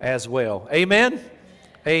way as well. Amen?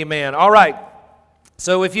 Amen. All right.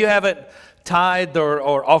 So if you haven't tithed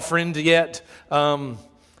or offered yet,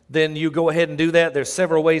 then you go ahead and do that. There's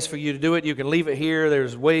several ways for you to do it. You can leave it here.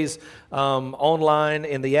 There's ways online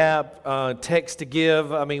in the app, text to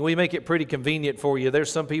give. I mean, we make it pretty convenient for you.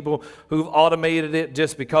 There's some people who've automated it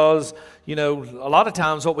just because, you know, a lot of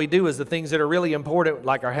times what we do is the things that are really important,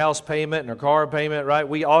 like our house payment and our car payment, right?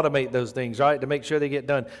 We automate those things, right, to make sure they get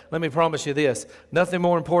done. Let me promise you this. Nothing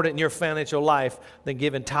more important in your financial life than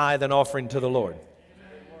giving tithe and offering to the Lord.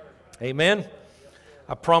 Amen?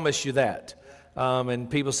 I promise you that. And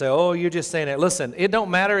people say, oh, you're just saying that. Listen, it don't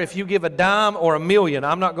matter if you give a dime or a million.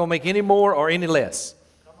 I'm not going to make any more or any less.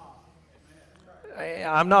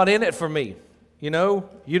 I'm not in it for me. You know,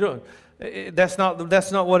 you don't. That's not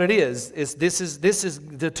what it is. This is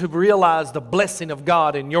to realize the blessing of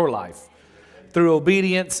God in your life through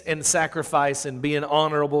obedience and sacrifice and being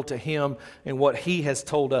honorable to Him and what He has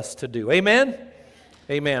told us to do. Amen?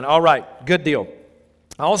 Amen. All right. Good deal.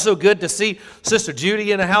 Also good to see Sister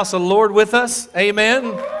Judy in the house of the Lord with us. Amen.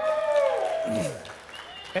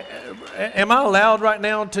 Am I allowed right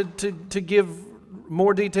now to give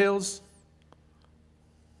more details?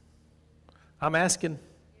 I'm asking.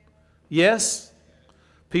 Yes?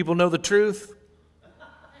 People know the truth?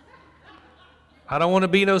 I don't want to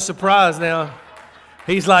be no surprise now.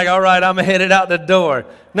 He's like, all right, I'm headed out the door.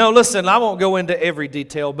 No, listen, I won't go into every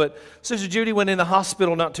detail, but Sister Judy went in the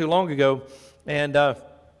hospital not too long ago, and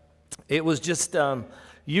it was just,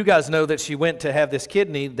 you guys know that she went to have this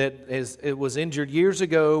kidney that it was injured years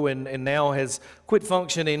ago and now has quit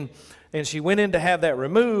functioning. And she went in to have that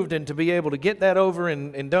removed and to be able to get that over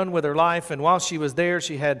and done with her life. And while she was there,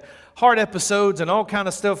 she had heart episodes and all kind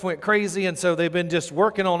of stuff went crazy. And so they've been just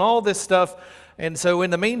working on all this stuff. And so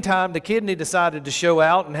in the meantime, the kidney decided to show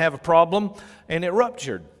out and have a problem, and it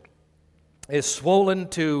ruptured. It's swollen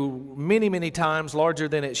to many, many times larger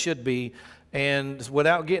than it should be. And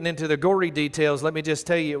without getting into the gory details, let me just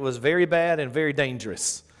tell you, it was very bad and very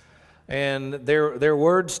dangerous. And their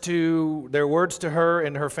words to her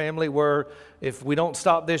and her family were, if we don't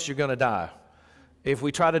stop this, you're going to die. If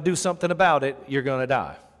we try to do something about it, you're going to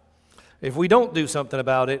die. If we don't do something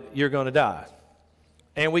about it, you're going to die.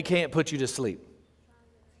 And we can't put you to sleep.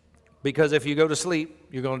 Because if you go to sleep,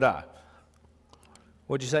 you're going to die.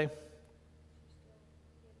 What'd you say?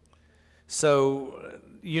 So,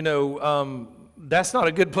 you know, that's not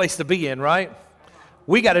a good place to be in, right?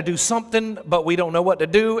 We got to do something, but we don't know what to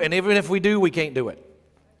do, and even if we do, we can't do it.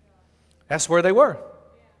 That's where they were.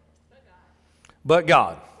 But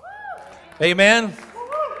God. Amen?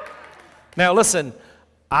 Now listen,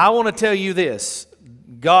 I want to tell you this.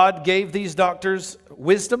 God gave these doctors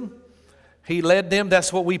wisdom. He led them.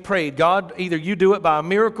 That's what we prayed. God, either you do it by a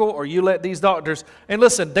miracle or you let these doctors. And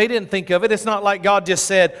listen, they didn't think of it. It's not like God just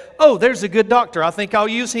said, oh, there's a good doctor. I think I'll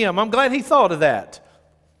use him. I'm glad he thought of that.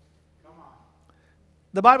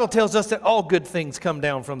 The Bible tells us that all good things come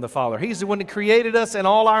down from the Father. He's the one that created us in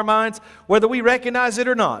all our minds, whether we recognize it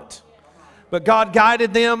or not. But God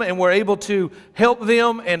guided them, and we're able to help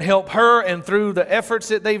them and help her. And through the efforts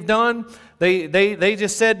that they've done, they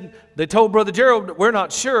just said, they told Brother Gerald, we're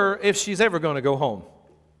not sure if she's ever going to go home.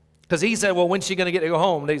 Because he said, well, when's she going to get to go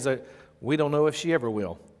home? And they said, we don't know if she ever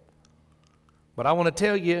will. But I want to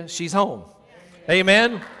tell you, she's home.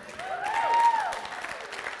 Amen.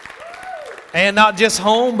 And not just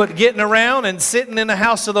home, but getting around and sitting in the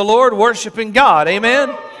house of the Lord, worshiping God.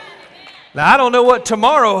 Amen. Now, I don't know what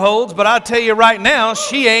tomorrow holds, but I'll tell you right now,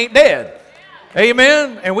 she ain't dead.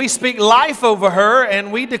 Amen. And we speak life over her,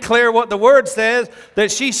 and we declare what the Word says,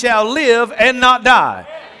 that she shall live and not die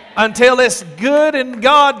until it's good in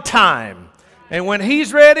God time. And when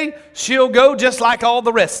He's ready, she'll go just like all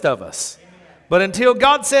the rest of us. But until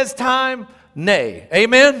God says time, nay.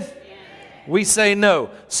 Amen. We say no.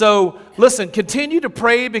 So, listen, continue to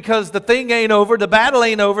pray because the thing ain't over. The battle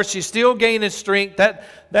ain't over. She's still gaining strength.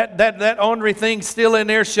 That ornery thing's still in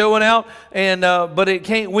there showing out, and but it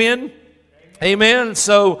can't win. Amen.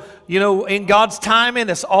 So, you know, in God's timing,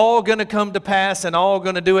 it's all going to come to pass and all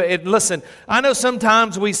going to do it. And listen, I know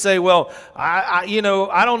sometimes we say, well, I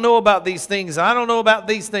don't know about these things. I don't know about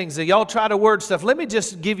these things. Y'all try to word stuff. Let me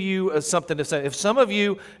just give you something to say. If some of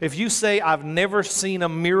you, if you say, I've never seen a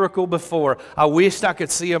miracle before, I wished I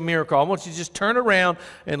could see a miracle. I want you to just turn around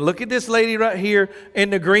and look at this lady right here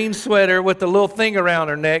in the green sweater with the little thing around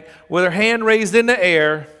her neck with her hand raised in the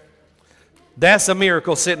air. That's a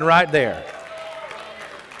miracle sitting right there.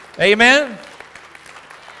 Amen?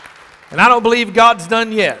 And I don't believe God's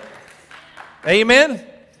done yet. Amen?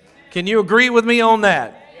 Can you agree with me on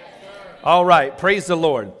that? All right, praise the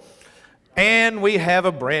Lord. And we have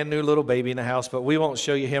a brand new little baby in the house, but we won't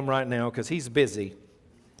show you him right now because he's busy.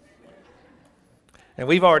 And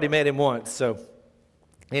we've already met him once, so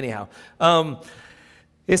anyhow,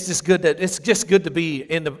 it's just good to be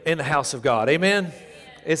in the house of God. Amen.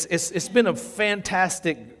 It's been a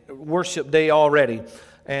fantastic worship day already,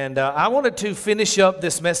 and I wanted to finish up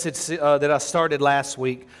this message that I started last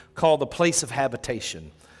week called "The Place of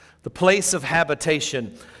Habitation." The place of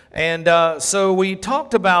habitation. And so we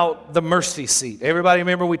talked about the mercy seat. Everybody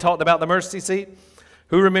remember we talked about the mercy seat?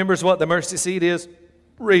 Who remembers what the mercy seat is?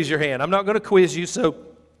 Raise your hand. I'm not going to quiz you, so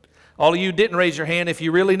all of you didn't raise your hand. If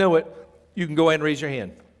you really know it, you can go ahead and raise your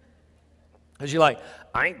hand. Because you're like,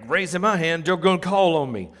 I ain't raising my hand, you're going to call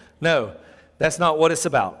on me. No, that's not what it's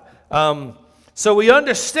about. So we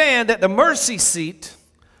understand that the mercy seat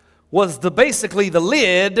was basically the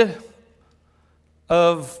lid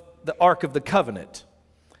of the Ark of the Covenant.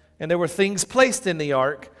 And there were things placed in the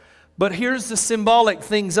ark. But here's the symbolic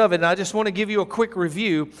things of it. And I just want to give you a quick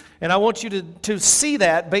review. And I want you to see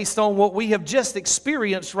that based on what we have just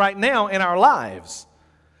experienced right now in our lives.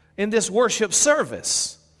 In this worship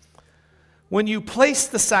service. When you place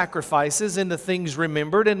the sacrifices and the things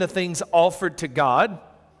remembered and the things offered to God.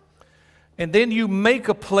 And then you make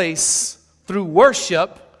a place through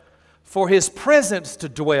worship for His presence to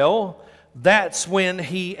dwell. That's when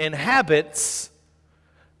He inhabits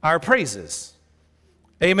our praises.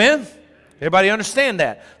 Amen? Everybody understand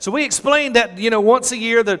that? So we explained that, once a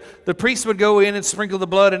year the priest would go in and sprinkle the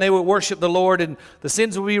blood and they would worship the Lord and the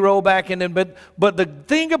sins would be rolled back. And then, but the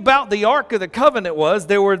thing about the Ark of the Covenant was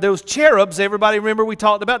there were those cherubs. Everybody remember we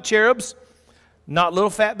talked about cherubs? Not little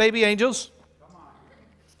fat baby angels.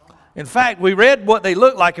 In fact, we read what they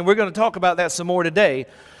looked like, and we're going to talk about that some more today.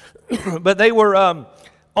 But they were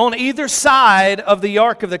on either side of the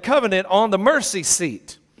Ark of the Covenant on the mercy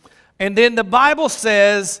seat. And then the Bible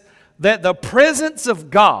says that the presence of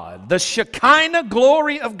God, the Shekinah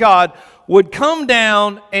glory of God, would come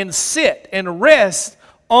down and sit and rest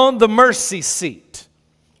on the mercy seat.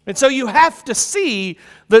 And so you have to see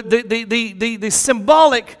the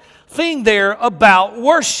symbolic thing there about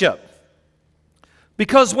worship.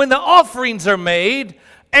 Because when the offerings are made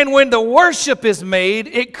and when the worship is made,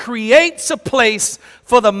 it creates a place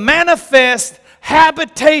for the manifest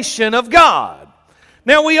habitation of God.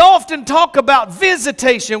 Now, we often talk about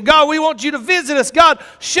visitation. God, we want you to visit us. God,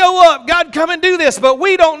 show up. God, come and do this. But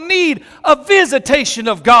we don't need a visitation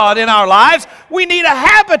of God in our lives. We need a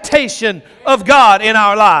habitation of God in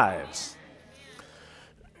our lives.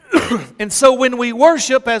 And so when we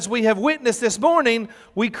worship, as we have witnessed this morning,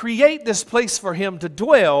 we create this place for Him to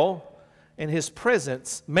dwell and His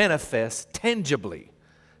presence manifest tangibly.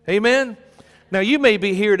 Amen? Now, you may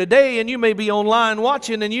be here today and you may be online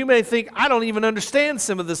watching and you may think, I don't even understand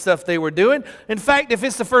some of the stuff they were doing. In fact, if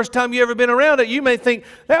it's the first time you've ever been around it, you may think,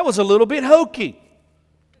 that was a little bit hokey.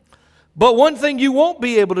 But one thing you won't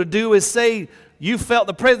be able to do is say you felt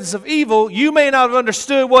the presence of evil. You may not have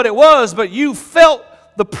understood what it was, but you felt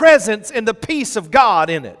the presence and the peace of God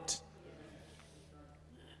in it.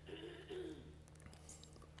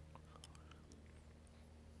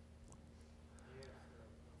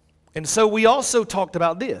 And so we also talked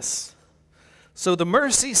about this. So the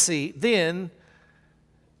mercy seat then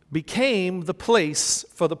became the place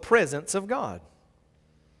for the presence of God.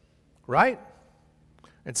 Right?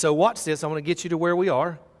 And so watch this. I want to get you to where we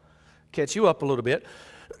are. Catch you up a little bit.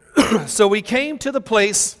 So we came to the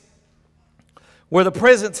place where the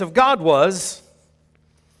presence of God was.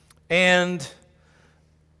 And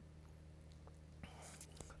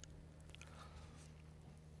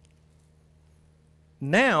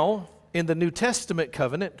now, in the New Testament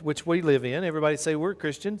covenant, which we live in, everybody say we're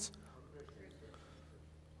Christians.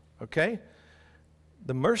 Okay?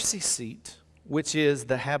 The mercy seat, which is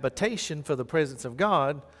the habitation for the presence of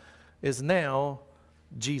God, is now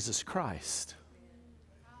Jesus Christ.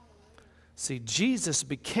 See, Jesus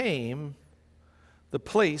became the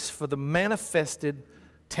place for the manifested,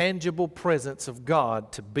 tangible presence of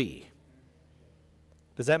God to be.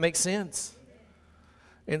 Does that make sense?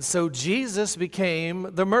 And so Jesus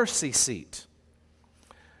became the mercy seat.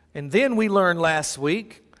 And then we learned last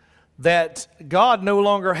week that God no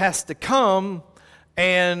longer has to come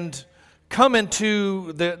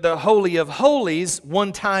into the Holy of Holies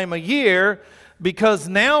one time a year, because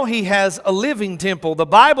now He has a living temple. The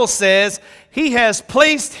Bible says He has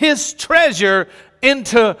placed His treasure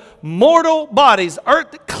into mortal bodies,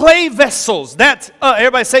 earth, clay vessels. That's,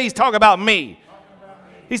 everybody say he's talking about me.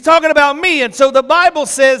 He's talking about me. And so the Bible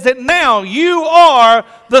says that now you are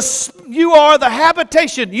the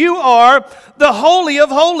habitation. You are the Holy of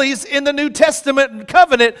Holies in the New Testament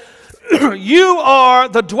covenant. You are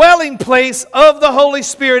the dwelling place of the Holy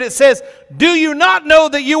Spirit. It says, do you not know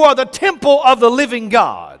that you are the temple of the living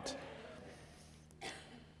God?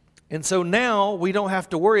 And so now we don't have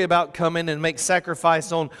to worry about coming and make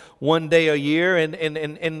sacrifice on one day a year and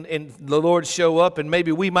the Lord show up, and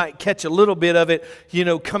maybe we might catch a little bit of it,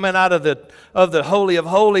 coming out of the Holy of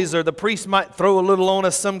Holies, or the priest might throw a little on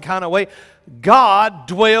us some kind of way. God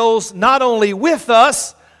dwells not only with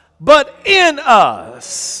us, but in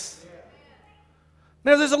us.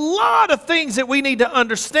 Now, there's a lot of things that we need to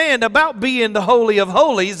understand about being the Holy of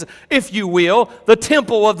Holies, if you will, the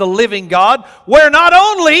temple of the living God, where not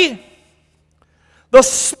only the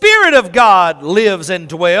Spirit of God lives and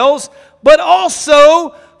dwells, but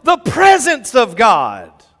also the presence of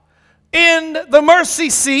God in the mercy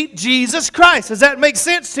seat, Jesus Christ. Does that make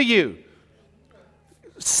sense to you?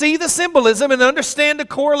 See the symbolism and understand the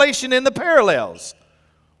correlation and the parallels.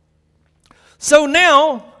 So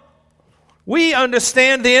now, we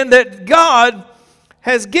understand then that God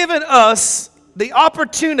has given us the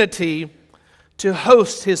opportunity to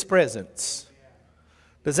host His presence.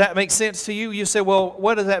 Does that make sense to you? You say, well,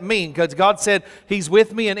 what does that mean? Because God said He's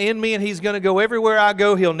with me and in me, and He's going to go everywhere I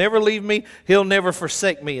go. He'll never leave me. He'll never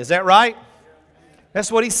forsake me. Is that right?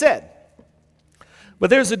 That's what He said. But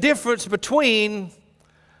there's a difference between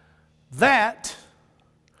that.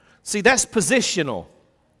 See, that's positional.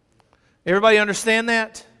 Everybody understand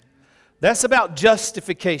that? That's about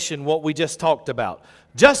justification, what we just talked about.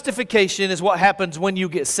 Justification is what happens when you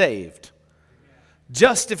get saved.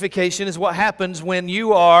 Justification is what happens when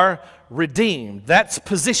you are redeemed. That's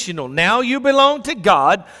positional. Now you belong to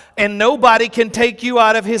God, and nobody can take you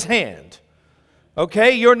out of His hand.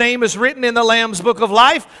 Okay? Your name is written in the Lamb's Book of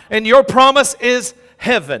Life, and your promise is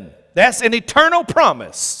heaven. That's an eternal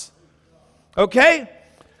promise. Okay?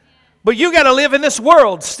 But you got to live in this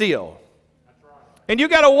world still. And you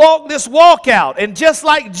got to walk this walk out. And just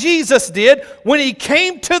like Jesus did when He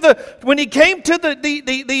came to the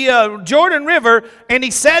Jordan River, and He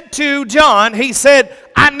said to John, He said,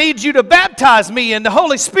 I need you to baptize me. And the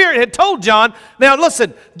Holy Spirit had told John. Now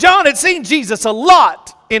listen, John had seen Jesus a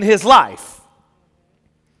lot in his life.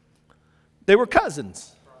 They were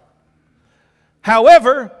cousins.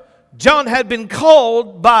 However, John had been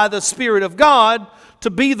called by the Spirit of God to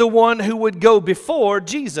be the one who would go before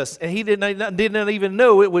Jesus. And he didn't even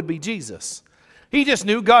know it would be Jesus. He just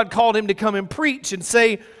knew God called him to come and preach and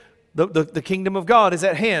say, the kingdom of God is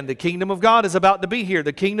at hand. The kingdom of God is about to be here.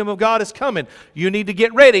 The kingdom of God is coming. You need to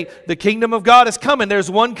get ready. The kingdom of God is coming. There's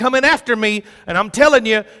one coming after me, and I'm telling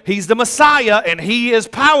you, He's the Messiah, and He is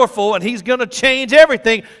powerful, and He's going to change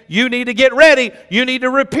everything. You need to get ready. You need to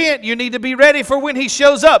repent. You need to be ready for when He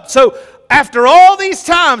shows up. So after all these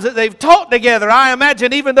times that they've taught together, I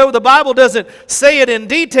imagine, even though the Bible doesn't say it in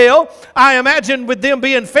detail, I imagine with them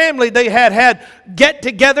being family, they had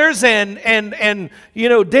get-togethers and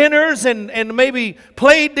dinners and maybe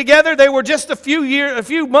played together. They were just a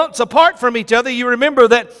few months apart from each other. You remember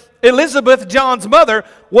that Elizabeth, John's mother,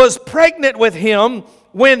 was pregnant with him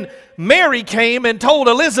when Mary came and told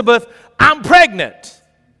Elizabeth, I'm pregnant.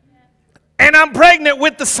 And I'm pregnant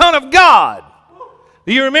with the Son of God.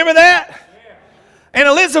 Do you remember that? And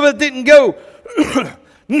Elizabeth didn't go,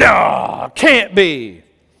 no, can't be.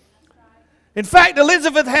 In fact,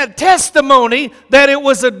 Elizabeth had testimony that it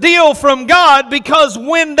was a deal from God, because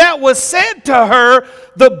when that was said to her,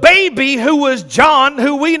 the baby who was John,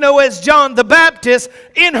 who we know as John the Baptist,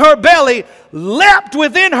 in her belly leapt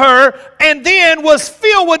within her and then was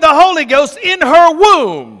filled with the Holy Ghost in her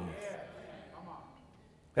womb.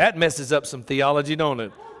 That messes up some theology, don't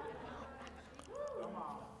it?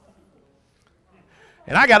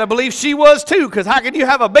 And I got to believe she was too, because how can you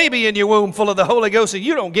have a baby in your womb full of the Holy Ghost and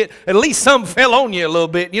you don't get, at least some fell on you a little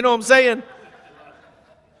bit, you know what I'm saying?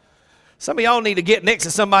 Some of y'all need to get next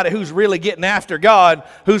to somebody who's really getting after God,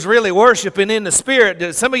 who's really worshiping in the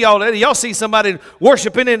Spirit. Some of y'all see somebody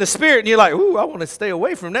worshiping in the Spirit and you're like, ooh, I want to stay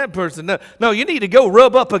away from that person. No, you need to go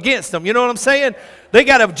rub up against them, you know what I'm saying? They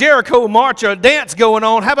got a Jericho march or a dance going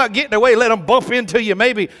on. How about getting away, let them bump into you,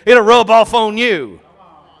 maybe it'll rub off on you.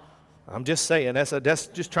 I'm just saying, that's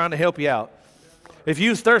just trying to help you out. If you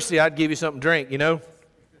was thirsty, I'd give you something to drink, you know.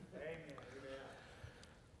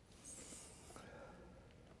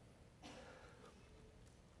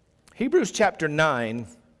 Hebrews chapter 9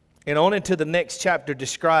 and on into the next chapter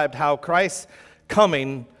described how Christ's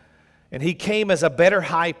coming And he came as a better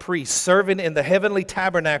high priest, serving in the heavenly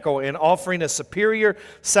tabernacle and offering a superior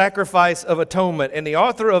sacrifice of atonement. And the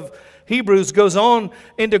author of Hebrews goes on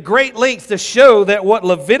into great length to show that what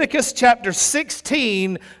Leviticus chapter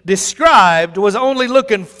 16 described was only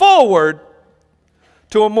looking forward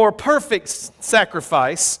to a more perfect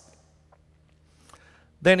sacrifice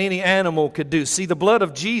than any animal could do. See, the blood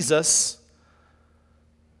of Jesus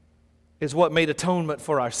is what made atonement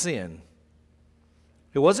for our sin.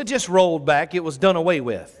 It wasn't just rolled back, it was done away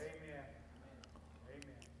with. Amen.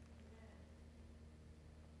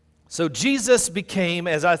 So Jesus became,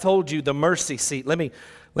 as I told you, the mercy seat. Let me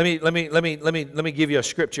give you a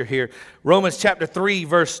scripture here. Romans chapter 3,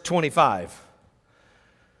 verse 25.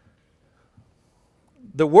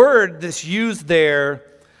 The word that's used there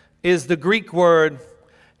is the Greek word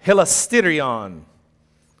hilasterion.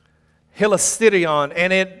 Hilasterion,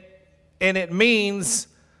 and it means,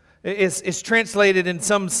 it's translated in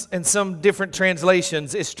some different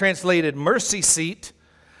translations. It's translated mercy seat.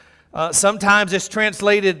 Sometimes it's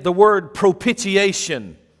translated the word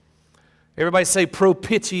propitiation. Everybody say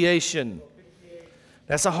propitiation.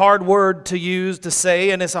 That's a hard word to use, to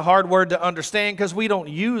say, and it's a hard word to understand because we don't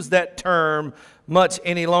use that term much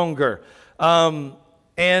any longer.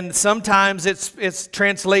 And sometimes it's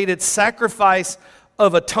translated sacrifice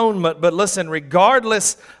of atonement. But listen,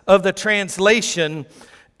 regardless of the translation,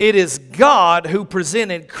 it is God who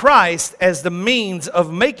presented Christ as the means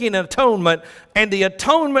of making atonement, and the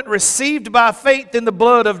atonement received by faith in the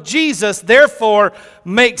blood of Jesus, therefore,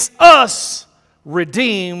 makes us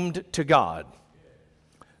redeemed to God.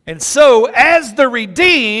 And so, as the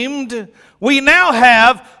redeemed, we now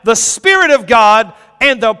have the Spirit of God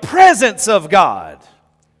and the presence of God.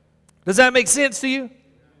 Does that make sense to you?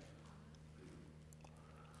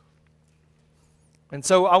 And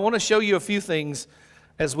so I want to show you a few things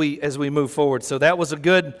as we move forward. So that was a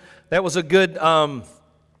good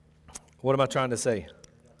what am I trying to say?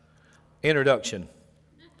 Introduction.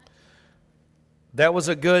 That was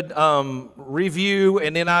a good review,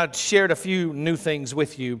 and then I shared a few new things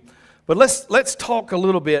with you. But let's talk a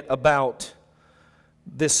little bit about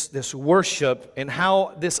this worship and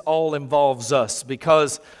how this all involves us,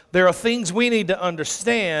 because there are things we need to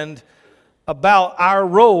understand about our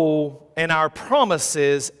role and our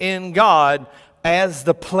promises in God as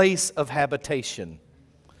the place of habitation.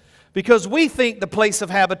 Because we think the place of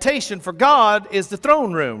habitation for God is the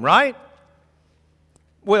throne room, right?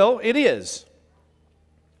 Well, it is.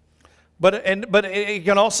 But it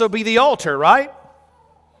can also be the altar, right?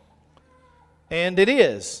 And it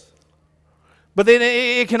is. But then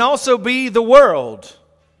it can also be the world,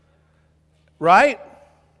 right?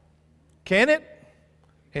 Can it?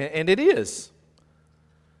 And it is.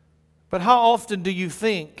 But how often do you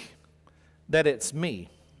think that it's me?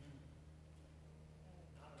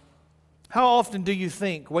 How often do you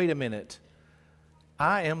think, wait a minute,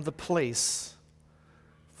 I am the place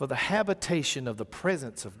for the habitation of the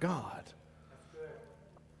presence of God?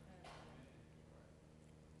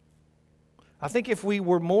 I think if we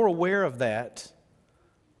were more aware of that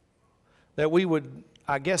we would,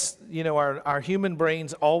 I guess, our human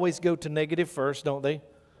brains always go to negative first, don't they?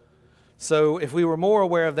 So if we were more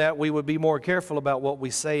aware of that, we would be more careful about what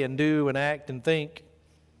we say and do and act and think.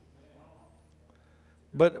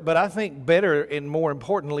 But I think better and more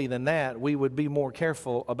importantly than that, we would be more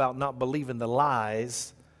careful about not believing the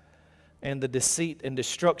lies and the deceit and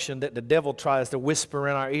destruction that the devil tries to whisper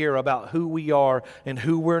in our ear about who we are and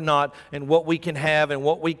who we're not and what we can have and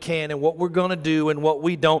what we can and what we're going to do and what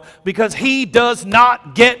we don't, because he does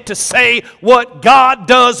not get to say what God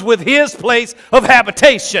does with his place of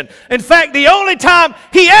habitation. In fact, the only time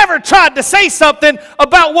he ever tried to say something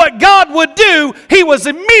about what God would do, he was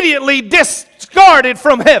immediately discarded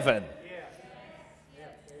from heaven.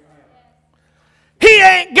 He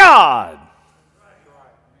ain't God.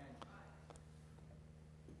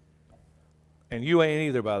 And you ain't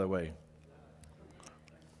either, by the way.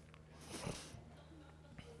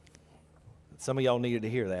 Some of y'all needed to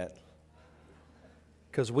hear that.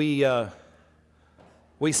 Because we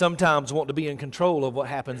sometimes want to be in control of what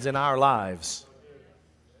happens in our lives.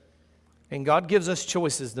 And God gives us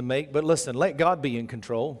choices to make. But listen, let God be in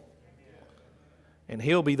control. And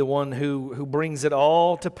he'll be the one who brings it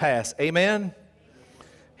all to pass. Amen?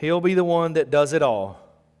 He'll be the one that does it all.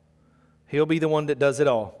 He'll be the one that does it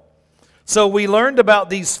all. So we learned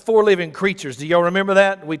about these four living creatures. Do y'all remember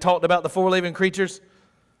that? We talked about the four living creatures.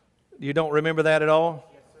 You don't remember that at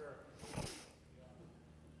all? Yes, sir.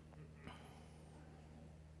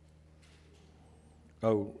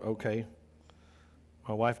 Oh, okay.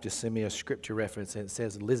 My wife just sent me a scripture reference and it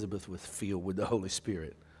says Elizabeth was filled with the Holy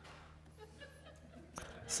Spirit.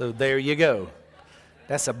 So there you go.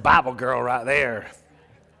 That's a Bible girl right there.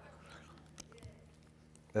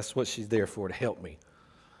 That's what she's there for, to help me.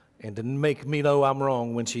 And to make me know I'm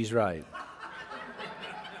wrong when she's right.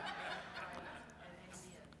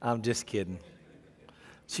 I'm just kidding.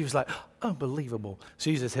 She was like, unbelievable.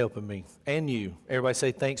 She's just helping me. And you. Everybody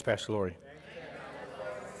say thanks, Pastor Lori.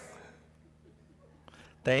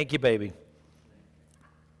 Thank you, baby.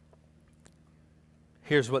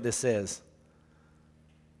 Here's what this says.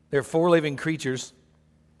 There are 4 living creatures.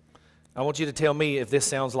 I want you to tell me if this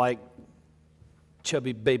sounds like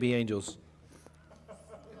chubby baby angels.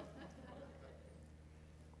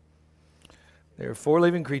 There are 4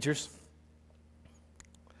 living creatures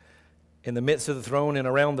in the midst of the throne and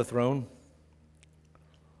around the throne,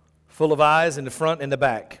 full of eyes in the front and the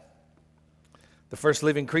back. The first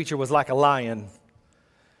living creature was like a lion,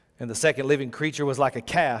 and the second living creature was like a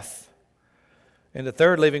calf, and the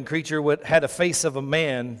third living creature had a face of a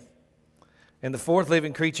man, and the fourth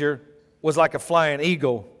living creature was like a flying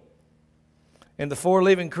eagle. And the 4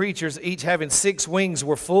 living creatures, each having 6 wings,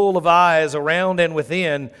 were full of eyes around and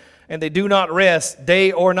within, and they do not rest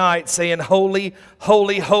day or night, saying, Holy,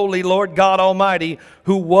 holy, holy, Lord God Almighty,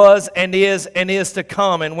 who was and is to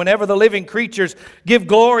come. And whenever the living creatures give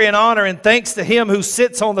glory and honor and thanks to him who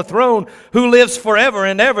sits on the throne, who lives forever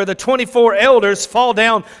and ever, the 24 elders fall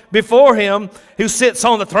down before him who sits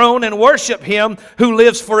on the throne and worship him who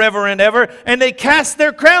lives forever and ever. And they cast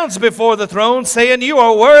their crowns before the throne, saying, You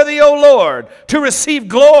are worthy, O Lord, to receive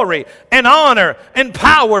glory and honor and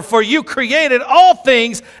power, for you created all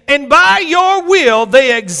things, and by your will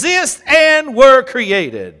they exist and were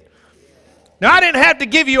created. Now, I didn't have to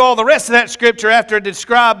give you all the rest of that scripture after I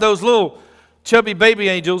described those little chubby baby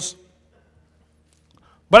angels,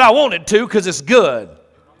 but I wanted to because it's good.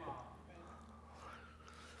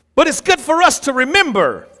 But it's good for us to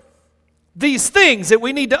remember these things that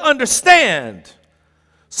we need to understand.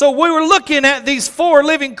 So we were looking at these 4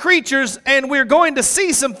 living creatures, and we're going to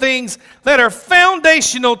see some things that are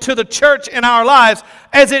foundational to the church in our lives,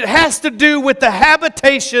 as it has to do with the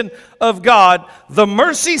habitation of God, the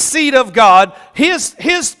mercy seat of God, His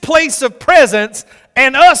place of presence,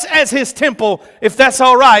 and us as His temple. If that's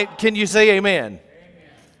all right, can you say amen? Amen.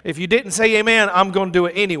 If you didn't say amen, I'm going to do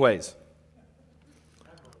it anyways.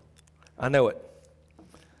 I know it.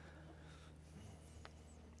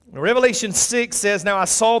 Revelation 6 says, Now I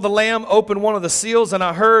saw the Lamb open one of the seals, and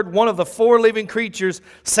I heard one of the 4 living creatures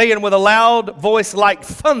saying with a loud voice like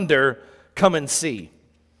thunder, Come and see.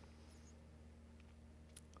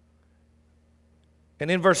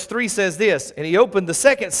 And in verse 3 says this, And he opened the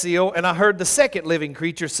second seal, and I heard the second living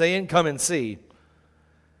creature saying, Come and see.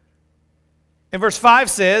 And verse 5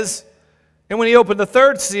 says, And when he opened the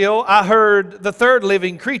third seal, I heard the third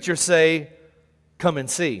living creature say, Come and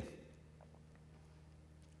see.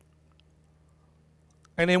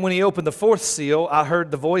 And then when he opened the fourth seal, I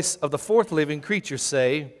heard the voice of the fourth living creature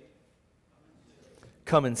say,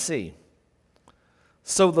 Come and see.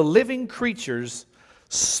 So the living creatures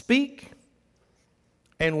speak,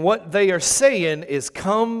 and what they are saying is,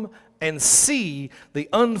 Come and see the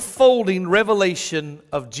unfolding revelation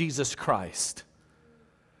of Jesus Christ.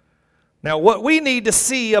 Now, what we need to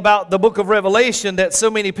see about the book of Revelation that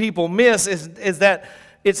so many people miss is that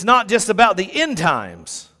it's not just about the end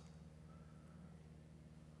times.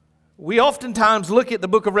 We oftentimes look at the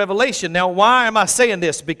book of Revelation. Now, why am I saying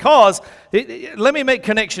this? Because, let me make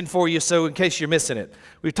connection for you so in case you're missing it.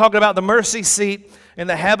 We've talked about the mercy seat and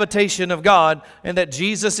the habitation of God, and that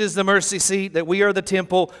Jesus is the mercy seat, that we are the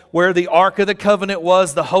temple where the Ark of the Covenant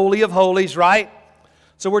was, the Holy of Holies, right?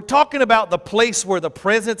 So we're talking about the place where the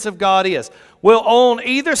presence of God is. Well, on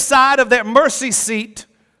either side of that mercy seat,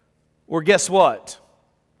 or guess what?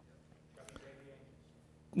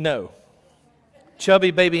 No.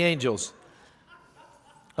 Chubby baby angels.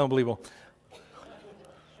 Unbelievable.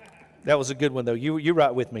 That was a good one, though. You're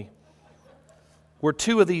right with me. We're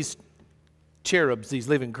 2 of these cherubs, these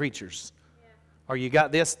living creatures. Or you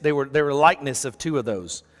got this? They were likeness of 2 of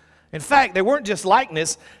those. In fact, they weren't just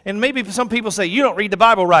likeness, and maybe some people say, you don't read the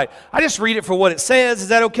Bible right. I just read it for what it says. Is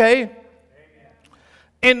that okay?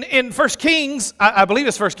 In 1 Kings, I believe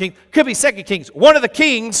it's 1 Kings, could be 2 Kings. One of the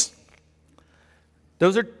kings,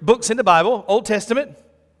 those are books in the Bible, Old Testament.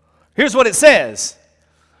 Here's what it says.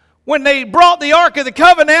 When they brought the Ark of the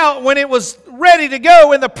Covenant out, when it was ready to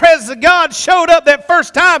go and the presence of God showed up that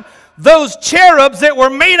first time, those cherubs that were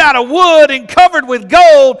made out of wood and covered with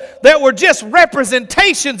gold, that were just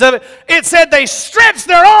representations of it, it said they stretched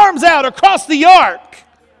their arms out across the ark.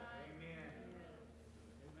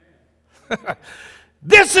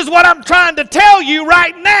 This is what I'm trying to tell you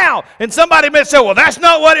right now. And somebody may say, well, that's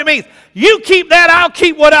not what it means. You keep that, I'll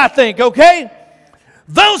keep what I think, okay?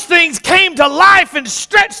 Those things came to life and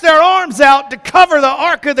stretched their arms out to cover the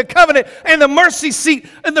Ark of the Covenant and the mercy seat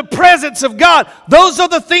and the presence of God. Those are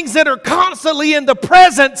the things that are constantly in the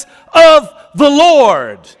presence of the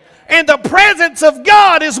Lord. And the presence of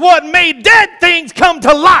God is what made dead things come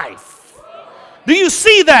to life. Do you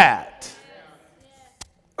see that?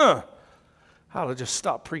 I'll just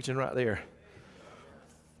stop preaching right there.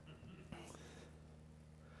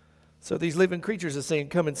 So these living creatures are saying,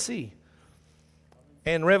 come and see.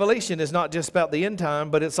 And Revelation is not just about the end time,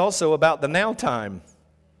 but it's also about the now time.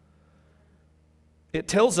 It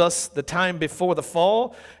tells us the time before the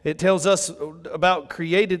fall. It tells us about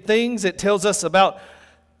created things. It tells us about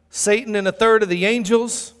Satan and a third of the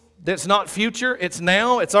angels. That's not future. It's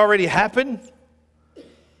now. It's already happened.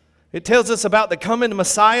 It tells us about the coming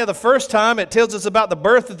Messiah the first time. It tells us about the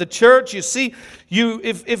birth of the church. You see,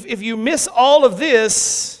 if you miss all of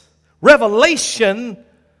this revelation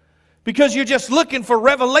because you're just looking for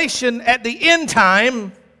revelation at the end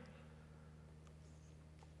time,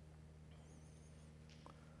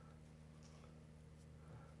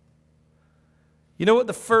 you know what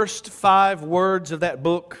the first 5 words of that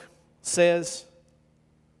book says?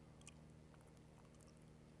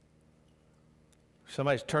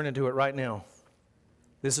 Somebody's turning to it right now.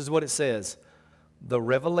 This is what it says. The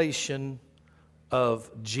revelation of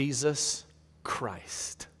Jesus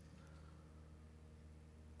Christ.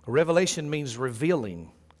 Revelation means revealing.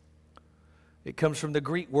 It comes from the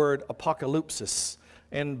Greek word apocalypsis.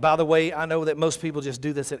 And by the way, I know that most people just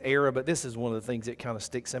do this at error, but this is one of the things that kind of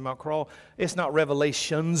sticks in my craw. It's not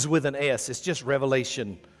revelations with an S. It's just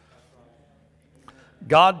revelation.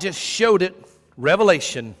 God just showed it.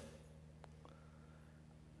 Revelation.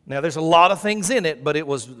 Now, there's a lot of things in it, but it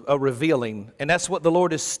was a revealing. And that's what the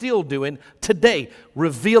Lord is still doing today.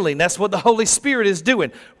 Revealing. That's what the Holy Spirit is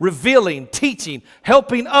doing. Revealing, teaching,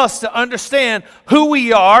 helping us to understand who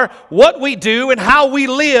we are, what we do, and how we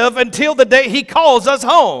live until the day He calls us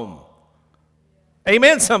home.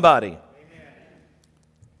 Amen, somebody? Amen.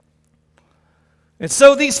 And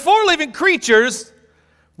so these 4 living creatures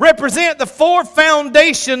represent the 4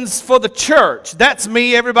 foundations for the church. That's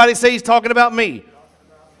me. Everybody say He's talking about me.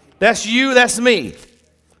 That's you, that's me.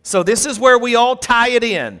 So this is where we all tie it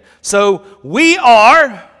in. So we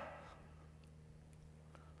are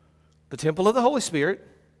the temple of the Holy Spirit,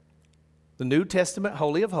 the New Testament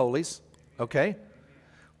Holy of Holies, okay?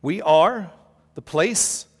 We are the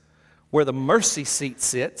place where the mercy seat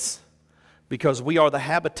sits because we are the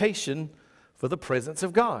habitation for the presence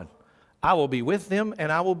of God. I will be with them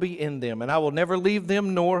and I will be in them, and I will never leave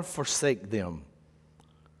them nor forsake them.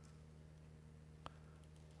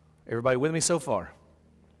 Everybody with me so far?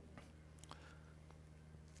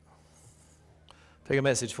 Take a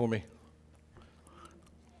message for me.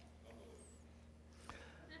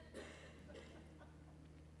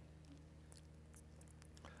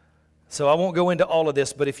 So I won't go into all of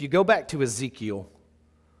this, but if you go back to Ezekiel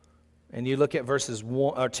and you look at verses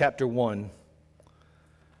 1 or chapter 1,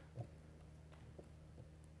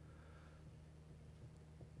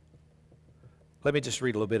 let me just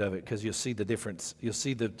read a little bit of it because you'll see the difference. You'll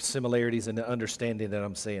see the similarities and the understanding that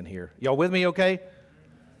I'm saying here. Y'all with me okay?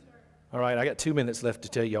 All right, I got 2 minutes left to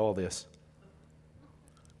tell you all this.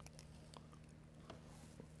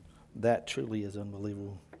 That truly is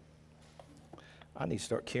unbelievable. I need to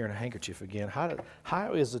start carrying a handkerchief again.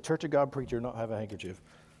 How is the Church of God preacher not have a handkerchief?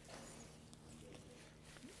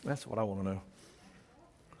 That's what I want to know.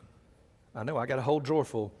 I know I got a whole drawer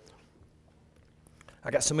full. I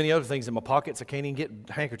got so many other things in my pockets, I can't even get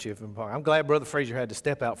a handkerchief in my pocket. I'm glad Brother Frazier had to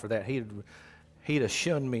step out for that. He'd have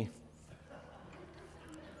shunned me.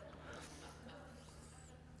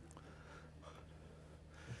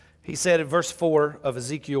 He said in verse 4 of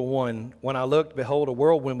Ezekiel 1, when I looked, behold, a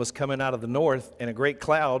whirlwind was coming out of the north, and a great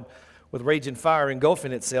cloud with raging fire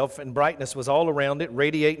engulfing itself, and brightness was all around it,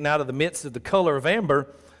 radiating out of the midst of the color of amber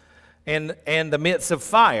and the midst of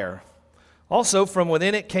fire. Also, from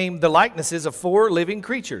within it came the likenesses of 4 living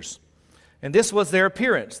creatures. And this was their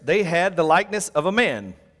appearance. They had the likeness of a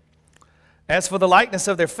man. As for the likeness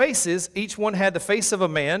of their faces, each one had the face of a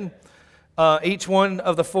man. Each one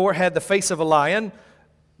of the 4 had the face of a lion.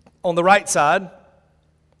 On the right side,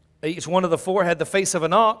 each one of the 4 had the face of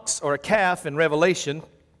an ox or a calf in Revelation.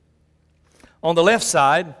 On the left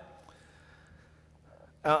side,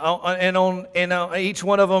 each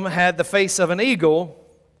one of them had the face of an eagle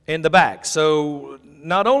in the back. So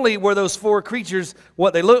not only were those 4 creatures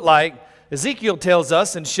what they looked like, Ezekiel tells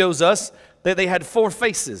us and shows us that they had 4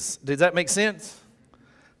 faces. Does that make sense?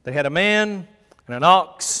 They had a man, and an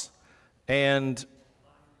ox and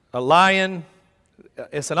a lion.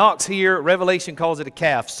 It's an ox here. Revelation calls it a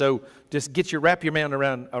calf. So just wrap your mind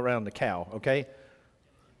around the cow, okay?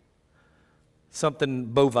 Something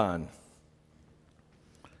bovine.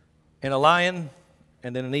 And a lion,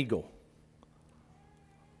 and then an eagle.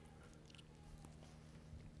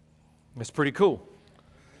 That's pretty cool.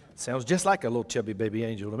 Sounds just like a little chubby baby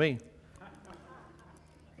angel to me.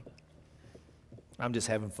 I'm just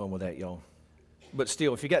having fun with that, y'all. But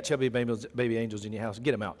still, if you got chubby baby angels in your house,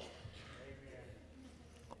 get them out.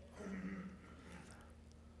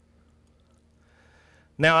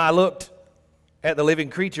 Now I looked at the living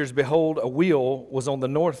creatures. Behold, a wheel was on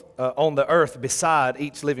the earth beside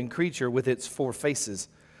each living creature with its 4 faces.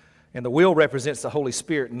 And the wheel represents the Holy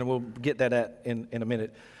Spirit, and we'll get that in a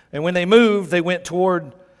minute. And when they moved, they went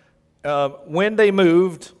toward any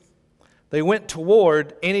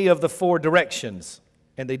of the 4 directions.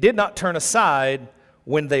 And they did not turn aside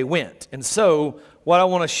when they went. And so what I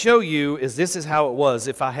want to show you is this is how it was.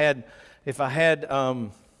 If I had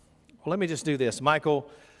well, let me just do this. Michael,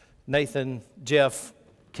 Nathan, Jeff,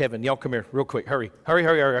 Kevin, y'all come here real quick. Hurry.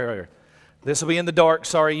 This will be in the dark.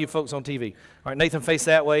 Sorry, you folks on TV. All right, Nathan, face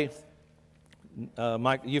that way.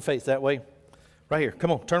 Mike, you face that way. Right here. Come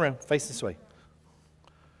on, turn around. Face this way.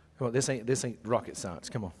 Come on, this ain't rocket science.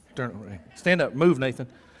 Come on, turn around. Stand up. Move, Nathan.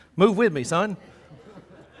 Move with me, son.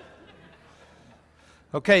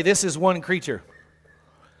 Okay, this is one creature.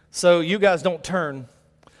 So you guys don't turn.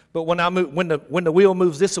 But when I move, when the wheel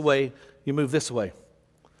moves this way, you move this way.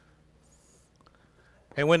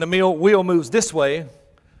 And when the wheel moves this way,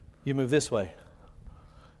 you move this way.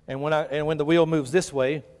 And when the wheel moves this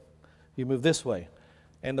way, you move this way.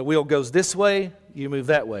 And the wheel goes this way, you move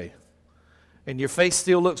that way. And your face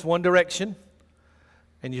still looks one direction,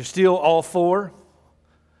 and you're still all 4.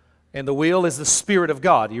 And the wheel is the Spirit of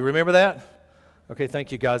God. You remember that? Okay,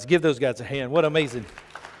 thank you guys. Give those guys a hand. What amazing.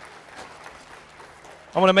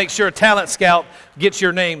 I want to make sure Talent Scout gets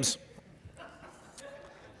your names.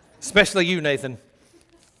 Especially you, Nathan.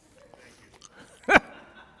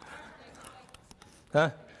 Huh?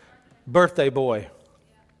 Birthday boy.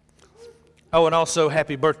 Oh, and also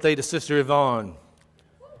happy birthday to Sister Yvonne.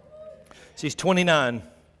 She's 29.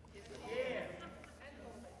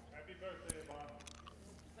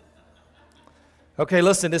 Okay,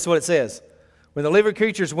 listen, this is what it says. When the living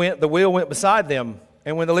creatures went, the wheel went beside them.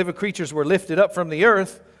 And when the living creatures were lifted up from the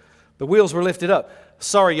earth, the wheels were lifted up.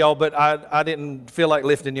 Sorry, y'all, but I didn't feel like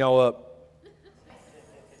lifting y'all up.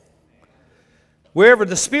 Wherever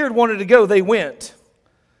the Spirit wanted to go, they went.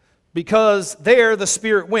 Because there the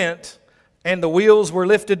Spirit went, and the wheels were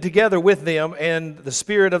lifted together with them, and the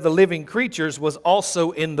spirit of the living creatures was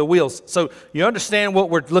also in the wheels. So you understand what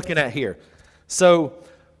we're looking at here. So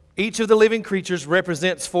each of the living creatures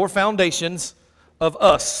represents 4 foundations of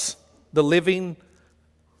us, the living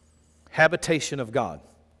habitation of God.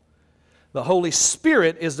 The Holy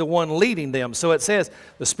Spirit is the one leading them. So it says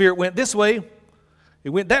the Spirit went this way, He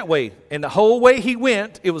went that way, and the whole way He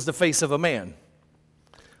went, it was the face of a man.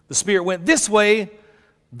 The Spirit went this way,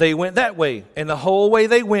 they went that way, and the whole way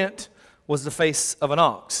they went was the face of an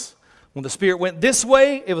ox. When the Spirit went this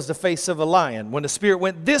way, it was the face of a lion. When the Spirit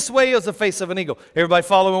went this way, it was the face of an eagle. Everybody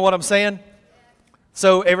following what I'm saying?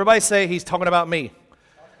 So everybody say, He's talking about me.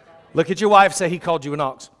 Look at your wife, say, He called you an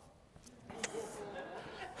ox.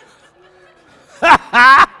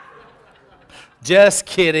 Just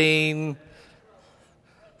kidding.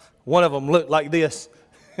 One of them looked like this,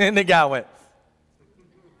 and the guy went,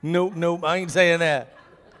 nope, I ain't saying that.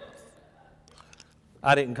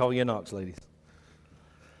 I didn't call you an ox, ladies.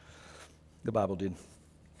 The Bible did.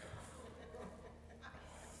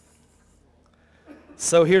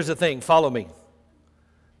 So here's the thing, follow me.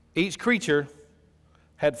 Each creature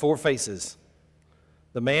had 4 faces.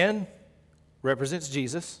 The man represents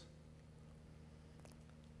Jesus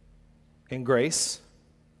in grace.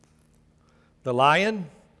 The lion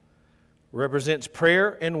represents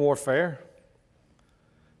prayer and warfare.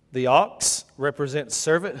 The ox represents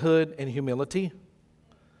servanthood and humility.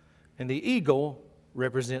 And the eagle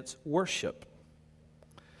represents worship.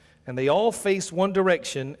 And they all face one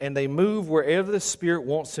direction, and they move wherever the Spirit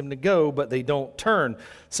wants them to go, but they don't turn.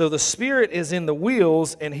 So the Spirit is in the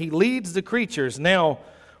wheels, and He leads the creatures. Now,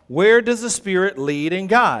 where does the Spirit lead and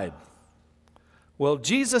guide? Well,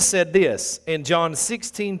 Jesus said this in John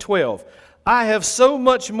 16:12. I have so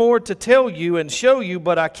much more to tell you and show you,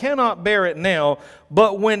 but I cannot bear it now.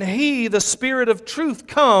 But when He, the Spirit of truth,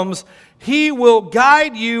 comes, He will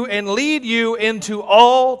guide you and lead you into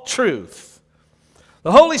all truth.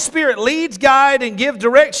 The Holy Spirit leads, guides, and gives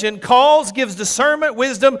direction, calls, gives discernment,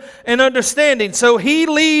 wisdom, and understanding. So He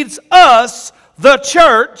leads us, the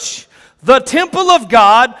church, the temple of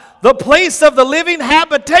God, the place of the living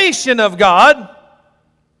habitation of God,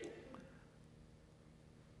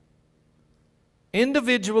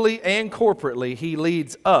 individually and corporately, He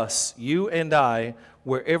leads us, you and I,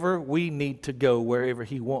 wherever we need to go, wherever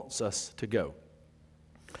He wants us to go.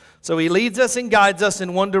 So He leads us and guides us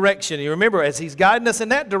in one direction. You remember, as He's guiding us in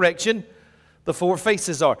that direction, the four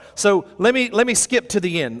faces are. So let me skip to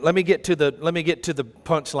the end. Let me get to the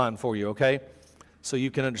punchline for you, okay? So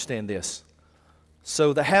you can understand this.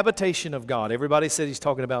 So the habitation of God. Everybody said He's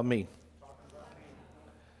talking about me.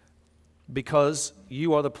 Because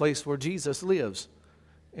you are the place where Jesus lives.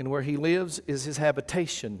 And where He lives is His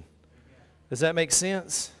habitation. Does that make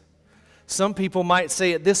sense? Some people might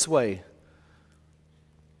say it this way.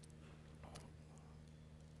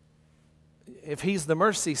 If He's the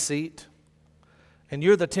mercy seat and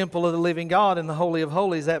you're the temple of the living God in the Holy of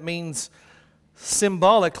Holies, that means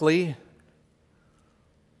symbolically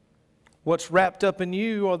what's wrapped up in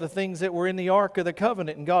you are the things that were in the Ark of the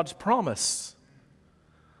Covenant and God's promise.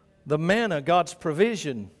 The manna, God's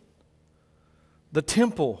provision. The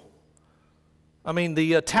temple.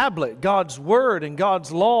 The tablet, God's word and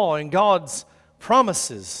God's law and God's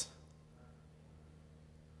promises.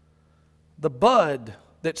 The bud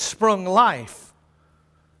that sprung life,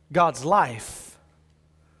 God's life.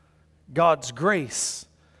 God's grace,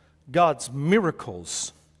 God's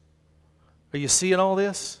miracles. Are you seeing all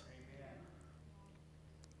this?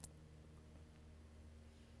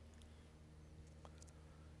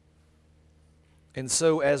 And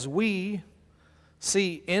so as we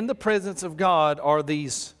see in the presence of God are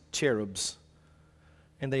these cherubs,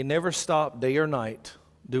 and they never stop day or night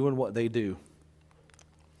doing what they do.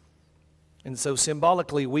 And so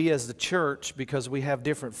symbolically, we as the church, because we have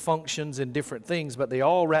different functions and different things, but they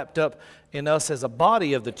all wrapped up in us as a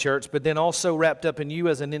body of the church, but then also wrapped up in you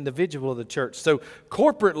as an individual of the church. So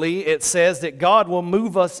corporately, it says that God will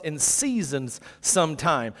move us in seasons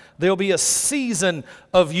sometime. There'll be a season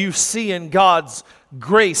of you seeing God's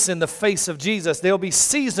grace in the face of Jesus. There'll be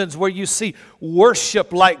seasons where you see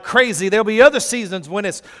worship like crazy. There'll be other seasons when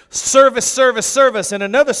it's service, and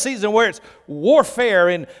another season where it's warfare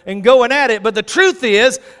and going at it. But the truth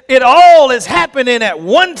is, it all is happening at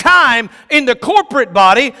one time in the corporate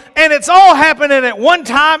body, and it's all happening at one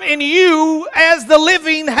time in you as the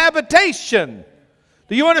living habitation.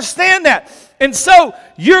 Do you understand that? And so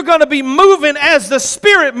you're going to be moving as the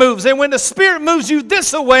Spirit moves. And when the Spirit moves you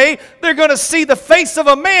this way, they're going to see the face of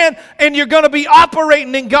a man, and you're going to be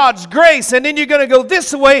operating in God's grace. And then you're going to go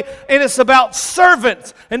this way, and it's about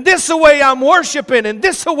servants. And this way I'm worshiping. And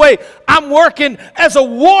this way I'm working as a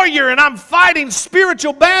warrior, and I'm fighting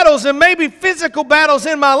spiritual battles and maybe physical battles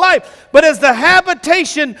in my life. But as the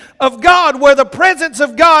habitation of God, where the presence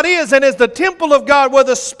of God is, and as the temple of God, where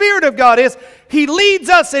the Spirit of God is, He leads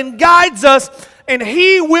us and guides us, and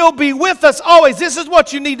He will be with us always. This is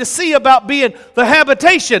what you need to see about being the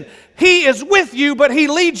habitation. He is with you, but He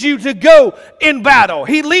leads you to go in battle.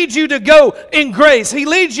 He leads you to go in grace. He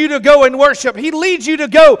leads you to go in worship. He leads you to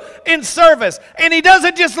go in service. And He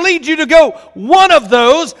doesn't just lead you to go one of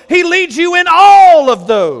those. He leads you in all of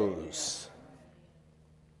those.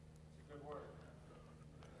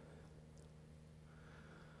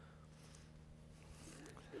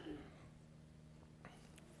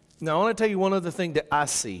 Now, I want to tell you one other thing that I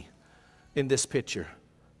see in this picture.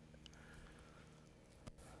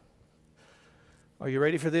 Are you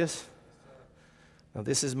ready for this? Now,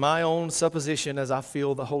 this is my own supposition as I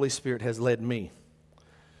feel the Holy Spirit has led me.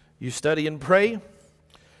 You study and pray,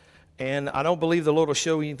 and I don't believe the Lord will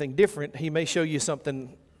show you anything different. He may show you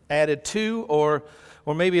something added to, or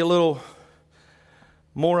maybe a little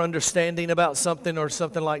more understanding about something or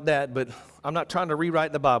something like that, but I'm not trying to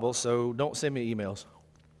rewrite the Bible, so don't send me emails.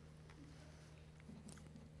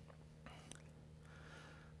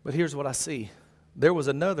 But here's what I see. There was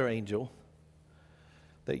another angel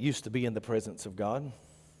that used to be in the presence of God.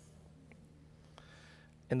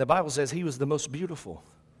 And the Bible says he was the most beautiful,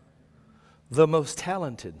 the most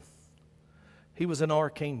talented. He was an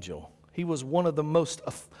archangel. He was one of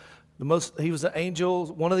he was an angel,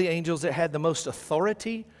 one of the angels that had the most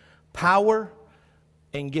authority, power,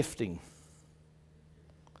 and gifting.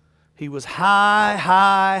 He was high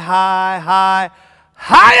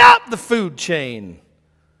up the food chain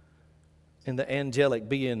in the angelic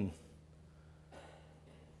being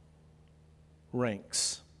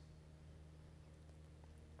ranks.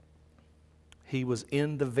 He was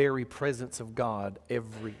in the very presence of God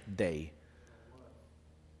every day.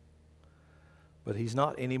 But he's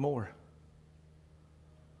not anymore.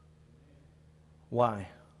 Why?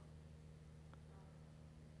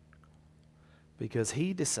 Because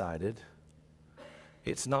he decided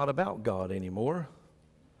It's not about God anymore.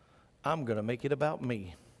 I'm going to make it about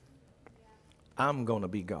me. I'm going to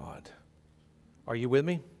be God. Are you with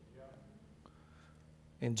me?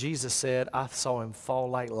 And Jesus said, I saw him fall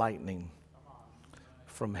like lightning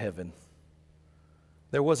from heaven.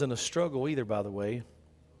 There wasn't a struggle either, by the way.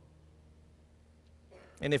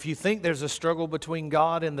 And if you think there's a struggle between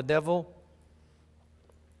God and the devil,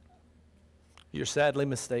 you're sadly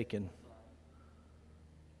mistaken.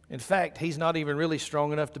 In fact, he's not even really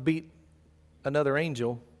strong enough to beat another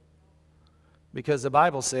angel, because the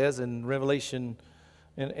Bible says in Revelation,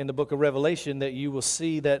 in the book of Revelation, that you will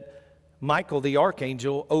see that Michael the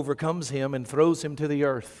archangel overcomes him and throws him to the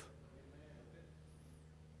earth.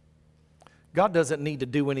 God doesn't need to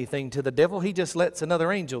do anything to the devil. He just lets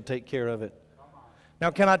another angel take care of it.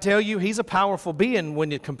 Now, can I tell you, he's a powerful being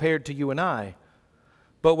when compared to you and I.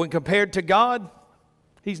 But when compared to God,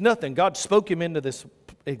 he's nothing. God spoke him into this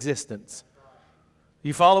existence.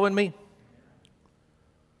 You following me?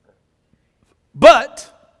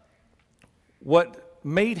 But what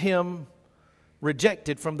made him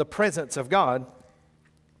rejected from the presence of God,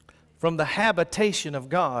 from the habitation of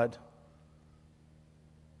God,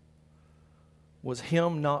 was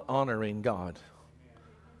him not honoring God.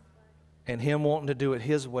 And him wanting to do it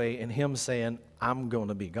his way, and him saying, I'm going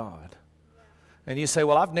to be God. And you say,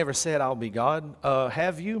 well, I've never said I'll be God.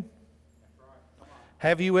 Have you?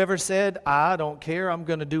 Have you ever said, I don't care, I'm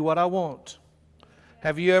going to do what I want?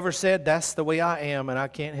 Have you ever said, that's the way I am and I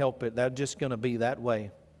can't help it, that's just going to be that way?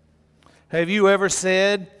 Have you ever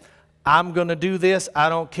said, I'm going to do this, I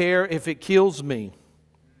don't care if it kills me?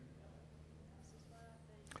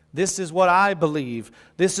 This is what I believe.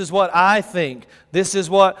 This is what I think. This is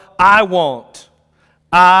what I want.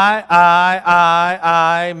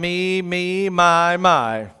 I, me, my.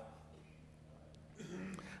 Now,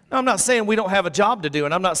 I'm not saying we don't have a job to do,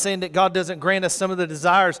 and I'm not saying that God doesn't grant us some of the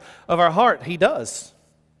desires of our heart. He does.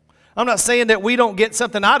 I'm not saying that we don't get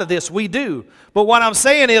something out of this. We do. But what I'm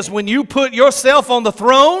saying is when you put yourself on the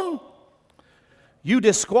throne, you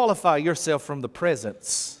disqualify yourself from the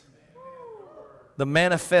presence. The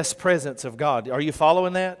manifest presence of God. Are you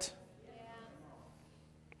following that? Yeah.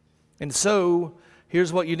 And so,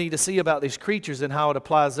 here's what you need to see about these creatures and how it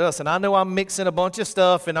applies to us. And I know I'm mixing a bunch of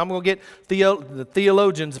stuff, and I'm going to get the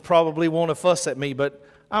theologians probably want to fuss at me, but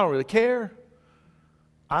I don't really care.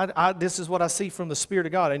 This is what I see from the Spirit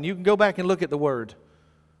of God. And you can go back and look at the Word.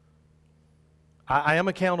 I am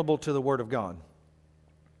accountable to the Word of God.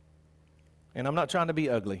 And I'm not trying to be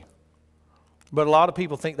ugly. But a lot of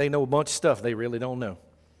people think they know a bunch of stuff they really don't know.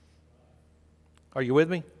 Are you with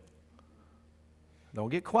me? Don't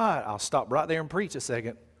get quiet. I'll stop right there and preach a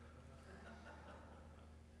second.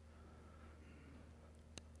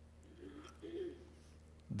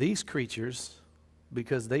 These creatures,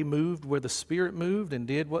 because they moved where the Spirit moved and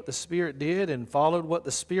did what the Spirit did and followed what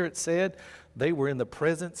the Spirit said, they were in the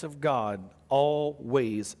presence of God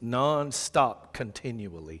always, non-stop,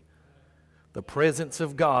 continually. The presence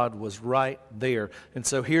of God was right there. And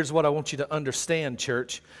so here's what I want you to understand,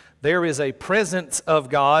 church. There is a presence of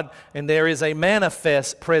God, and there is a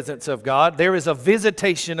manifest presence of God. There is a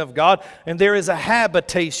visitation of God, and there is a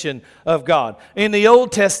habitation of God. In the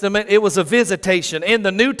Old Testament, it was a visitation. In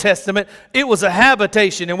the New Testament, it was a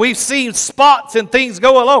habitation. And we've seen spots and things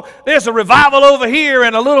go along. There's a revival over here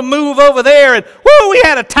and a little move over there. And whoo, we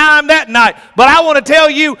had a time that night. But I want to tell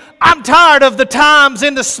you, I'm tired of the times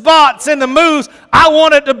and the spots and the moves. I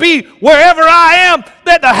want it to be wherever I am,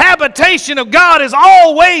 that the habitation of God is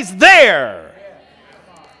always there.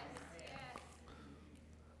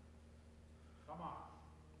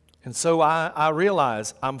 And so I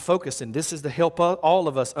realize I'm focusing. This is to help all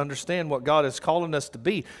of us understand what God is calling us to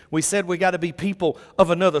be. We said we got to be people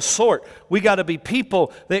of another sort. We got to be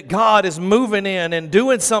people that God is moving in and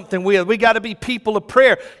doing something with. We got to be people of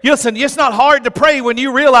prayer. Listen, it's not hard to pray when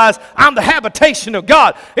you realize I'm the habitation of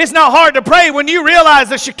God. It's not hard to pray when you realize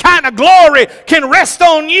the Shekinah glory can rest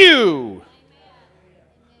on you.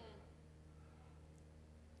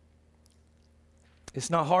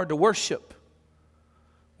 It's not hard to worship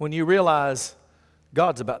when you realize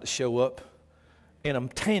God's about to show up in a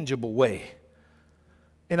tangible way.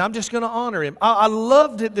 And I'm just going to honor Him. I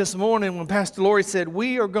loved it this morning when Pastor Lori said,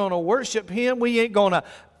 we are going to worship Him. We ain't going to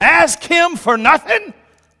ask Him for nothing.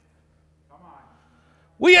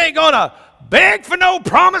 We ain't going to beg for no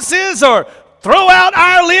promises or throw out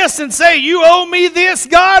our list and say, you owe me this,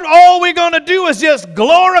 God. All we're going to do is just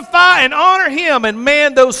glorify and honor Him. And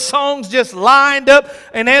man, those songs just lined up.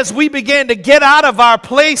 And as we began to get out of our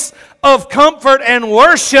place of comfort and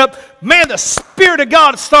worship, man, the Spirit of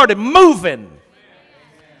God started moving.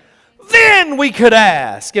 then we could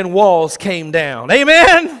ask, and walls came down.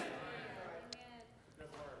 Amen?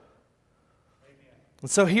 And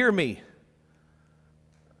so hear me.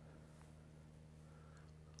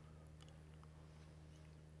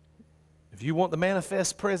 If you want the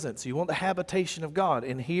manifest presence, you want the habitation of God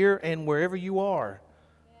in here and wherever you are,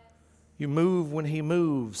 you move when He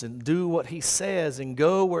moves and do what He says and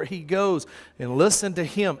go where He goes and listen to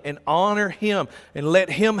Him and honor Him and let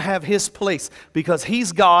Him have His place because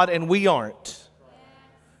He's God and we aren't.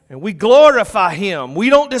 And we glorify Him. We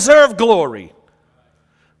don't deserve glory,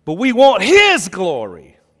 but we want His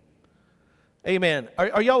glory. Amen.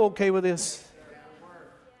 Are y'all okay with this?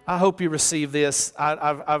 I hope you receive this.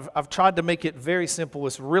 I've tried to make it very simple.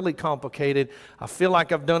 It's really complicated. I feel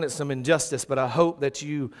like I've done it some injustice, but I hope that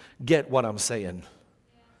you get what I'm saying.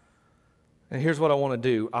 And here's what I want to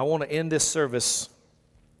do. I want to end this service.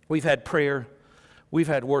 We've had prayer. We've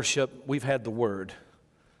had worship. We've had the Word.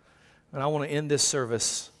 And I want to end this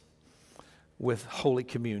service with Holy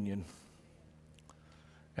Communion.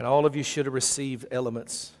 And all of you should have received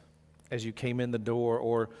elements as you came in the door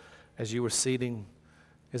or as you were seating.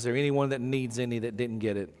 Is there anyone that needs any that didn't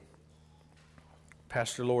get it?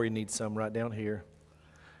 Pastor Lori needs some right down here.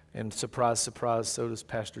 And surprise, surprise, so does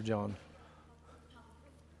Pastor John.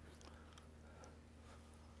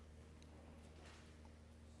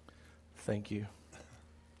 Thank you.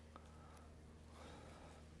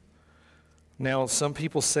 Now, some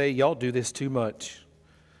people say, y'all do this too much.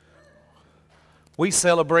 We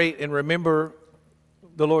celebrate and remember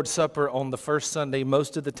the Lord's Supper on the first Sunday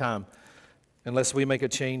most of the time, unless we make a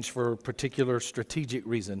change for a particular strategic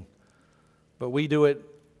reason. But we do it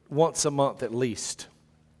once a month at least.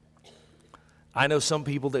 I know some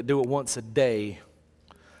people that do it once a day.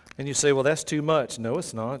 And you say, well, that's too much. No,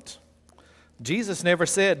 it's not. Jesus never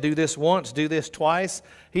said, do this once, do this twice.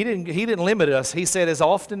 He didn't limit us. He said, as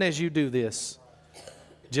often as you do this,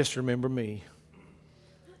 just remember me.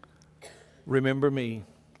 Remember me.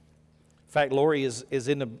 In fact, Lori is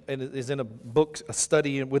in a book, a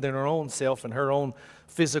study within her own self and her own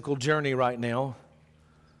physical journey right now.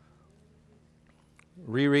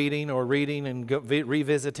 Rereading or reading and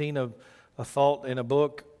revisiting a thought in a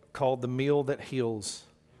book called The Meal That Heals.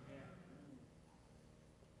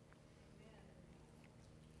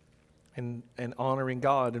 And honoring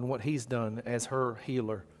God and what He's done as her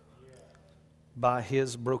healer. By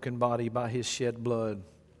His broken body, by His shed blood,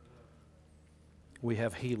 we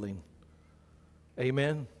have healing.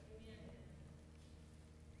 Amen.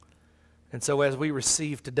 And so as we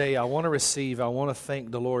receive today, I want to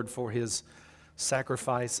thank the Lord for His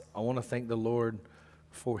sacrifice. I want to thank the Lord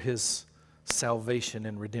for His salvation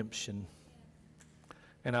and redemption.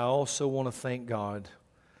 And I also want to thank God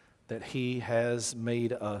that He has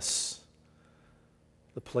made us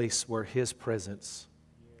the place where His presence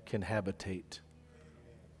can habitate.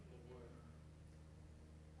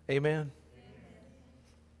 Amen.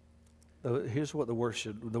 Here's what the Word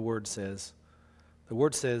says. The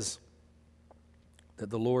Word says that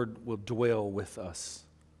the Lord will dwell with us.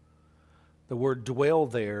 The word dwell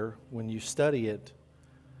there, when you study it,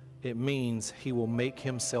 it means He will make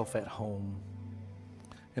Himself at home.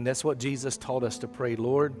 And that's what Jesus taught us to pray,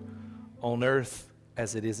 Lord, on earth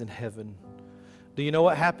as it is in heaven. Do you know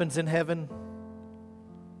what happens in heaven?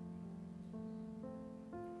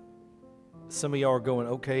 Some of y'all are going,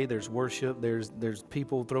 okay, there's worship, there's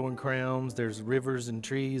people throwing crowns, there's rivers and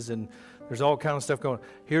trees, and there's all kind of stuff going on.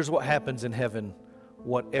 Here's what happens in heaven.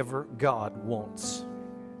 Whatever God wants.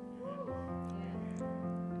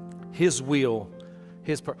 His will,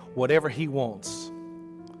 whatever He wants.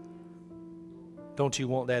 Don't you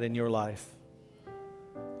want that in your life?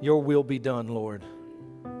 Your will be done, Lord.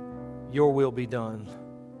 Your will be done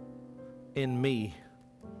in me.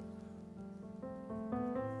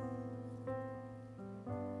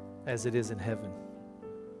 As it is in heaven,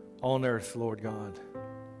 on earth, Lord God,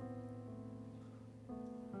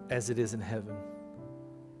 as it is in heaven.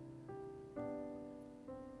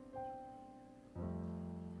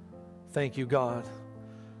 Thank you, God,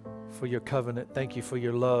 for your covenant. Thank you for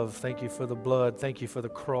your love. Thank you for the blood. Thank you for the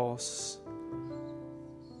cross.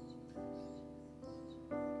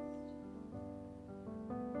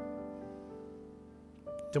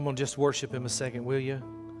 Come on, just worship Him a second, will you?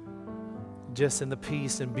 Just in the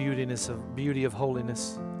peace and beauty of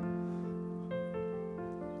holiness.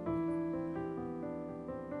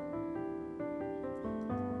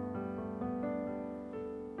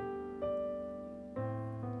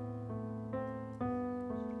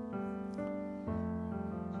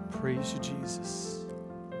 Praise you, Jesus.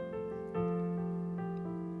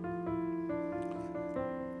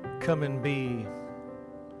 Come and be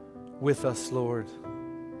with us, Lord.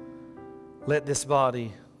 Let this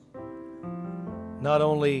body, not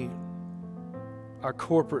only our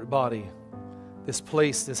corporate body, this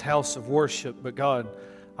place, this house of worship, but God,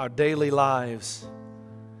 our daily lives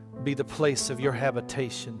be the place of your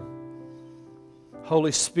habitation.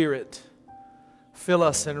 Holy Spirit, fill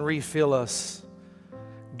us and refill us.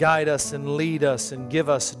 Guide us and lead us and give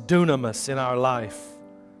us dunamis in our life.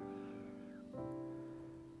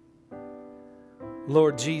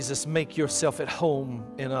 Lord Jesus, make yourself at home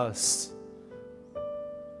in us.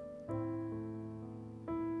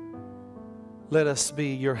 Let us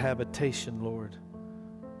be your habitation, Lord,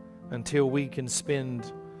 until we can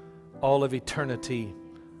spend all of eternity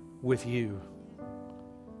with you.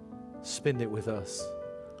 Spend it with us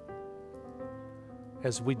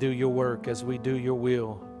as we do your work, as we do your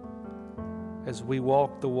will, as we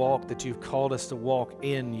walk the walk that you've called us to walk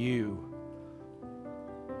in you.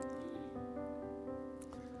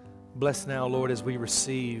 Bless now, Lord, as we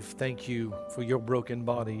receive. Thank you for your broken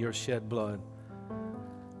body, your shed blood.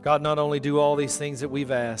 God, not only do all these things that we've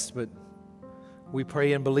asked, but we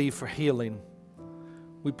pray and believe for healing.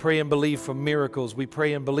 We pray and believe for miracles. We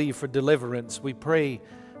pray and believe for deliverance. We pray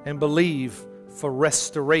and believe for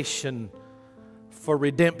restoration, for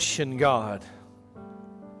redemption, God.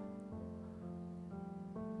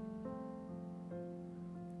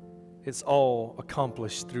 It's all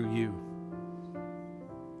accomplished through you.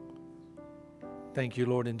 Thank you,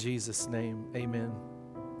 Lord, in Jesus' name. Amen.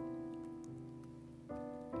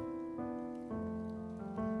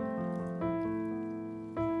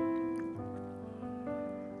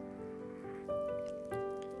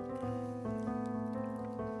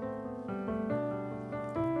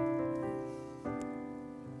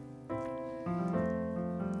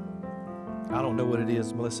 I don't know what it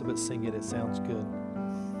is, Melissa, but sing it. It sounds good.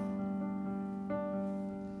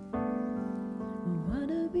 What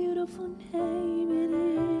a beautiful name it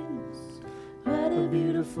is. What a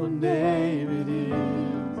beautiful name it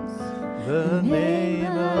is. The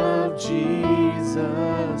name of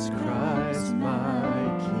Jesus Christ,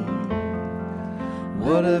 my King.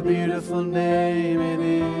 What a beautiful name it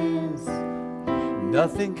is.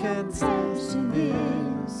 Nothing can stand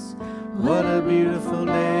this. What a beautiful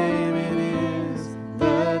name it is.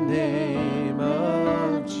 The name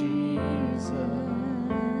of Jesus.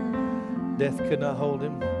 Death could not hold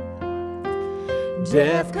him.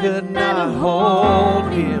 Death could not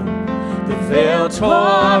hold him. The veil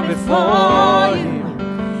tore before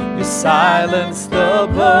him. You silenced the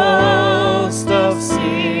boast of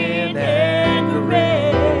sin and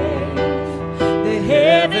grave. The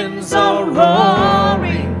heavens are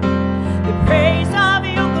roaring the praise of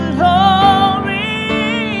your glory.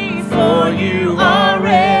 For you are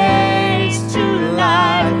raised to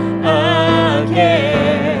life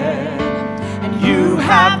again. And you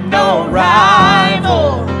have no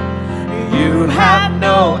rival. You have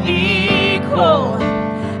no equal.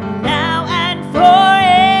 Now and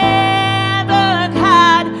forever,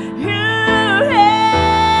 God, you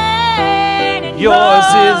reign. And yours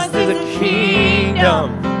is the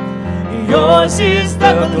kingdom. Yours is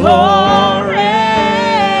the glory.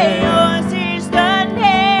 Yours is the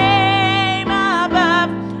name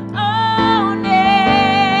above all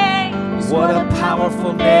names. What a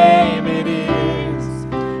powerful name it is.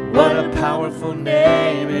 What a powerful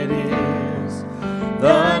name it is.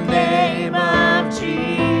 The name of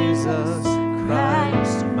Jesus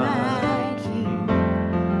Christ, my King.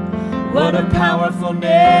 What a powerful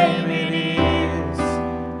name it is.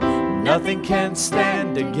 Nothing can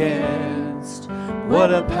stand against.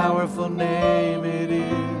 What a powerful name it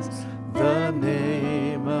is. The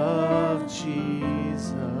name of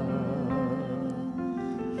Jesus.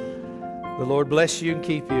 The Lord bless you and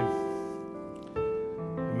keep you.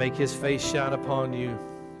 Make his face shine upon you.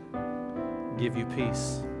 Give you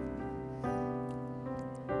peace.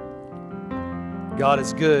 God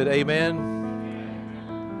is good. Amen.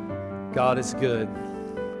 God is good.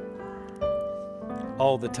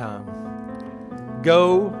 All the time.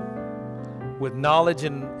 Go with knowledge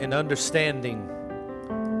and understanding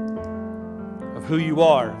of who you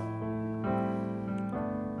are.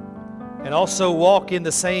 And also walk in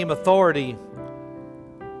the same authority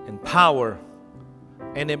and power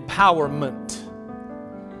and empowerment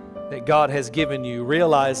that God has given you,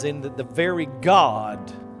 realizing that the very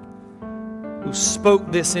God who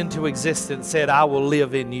spoke this into existence said, I will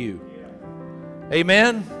live in you.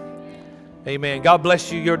 Amen? Amen. God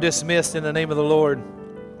bless you. You're dismissed in the name of the Lord.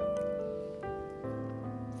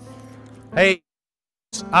 Hey,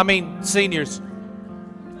 seniors.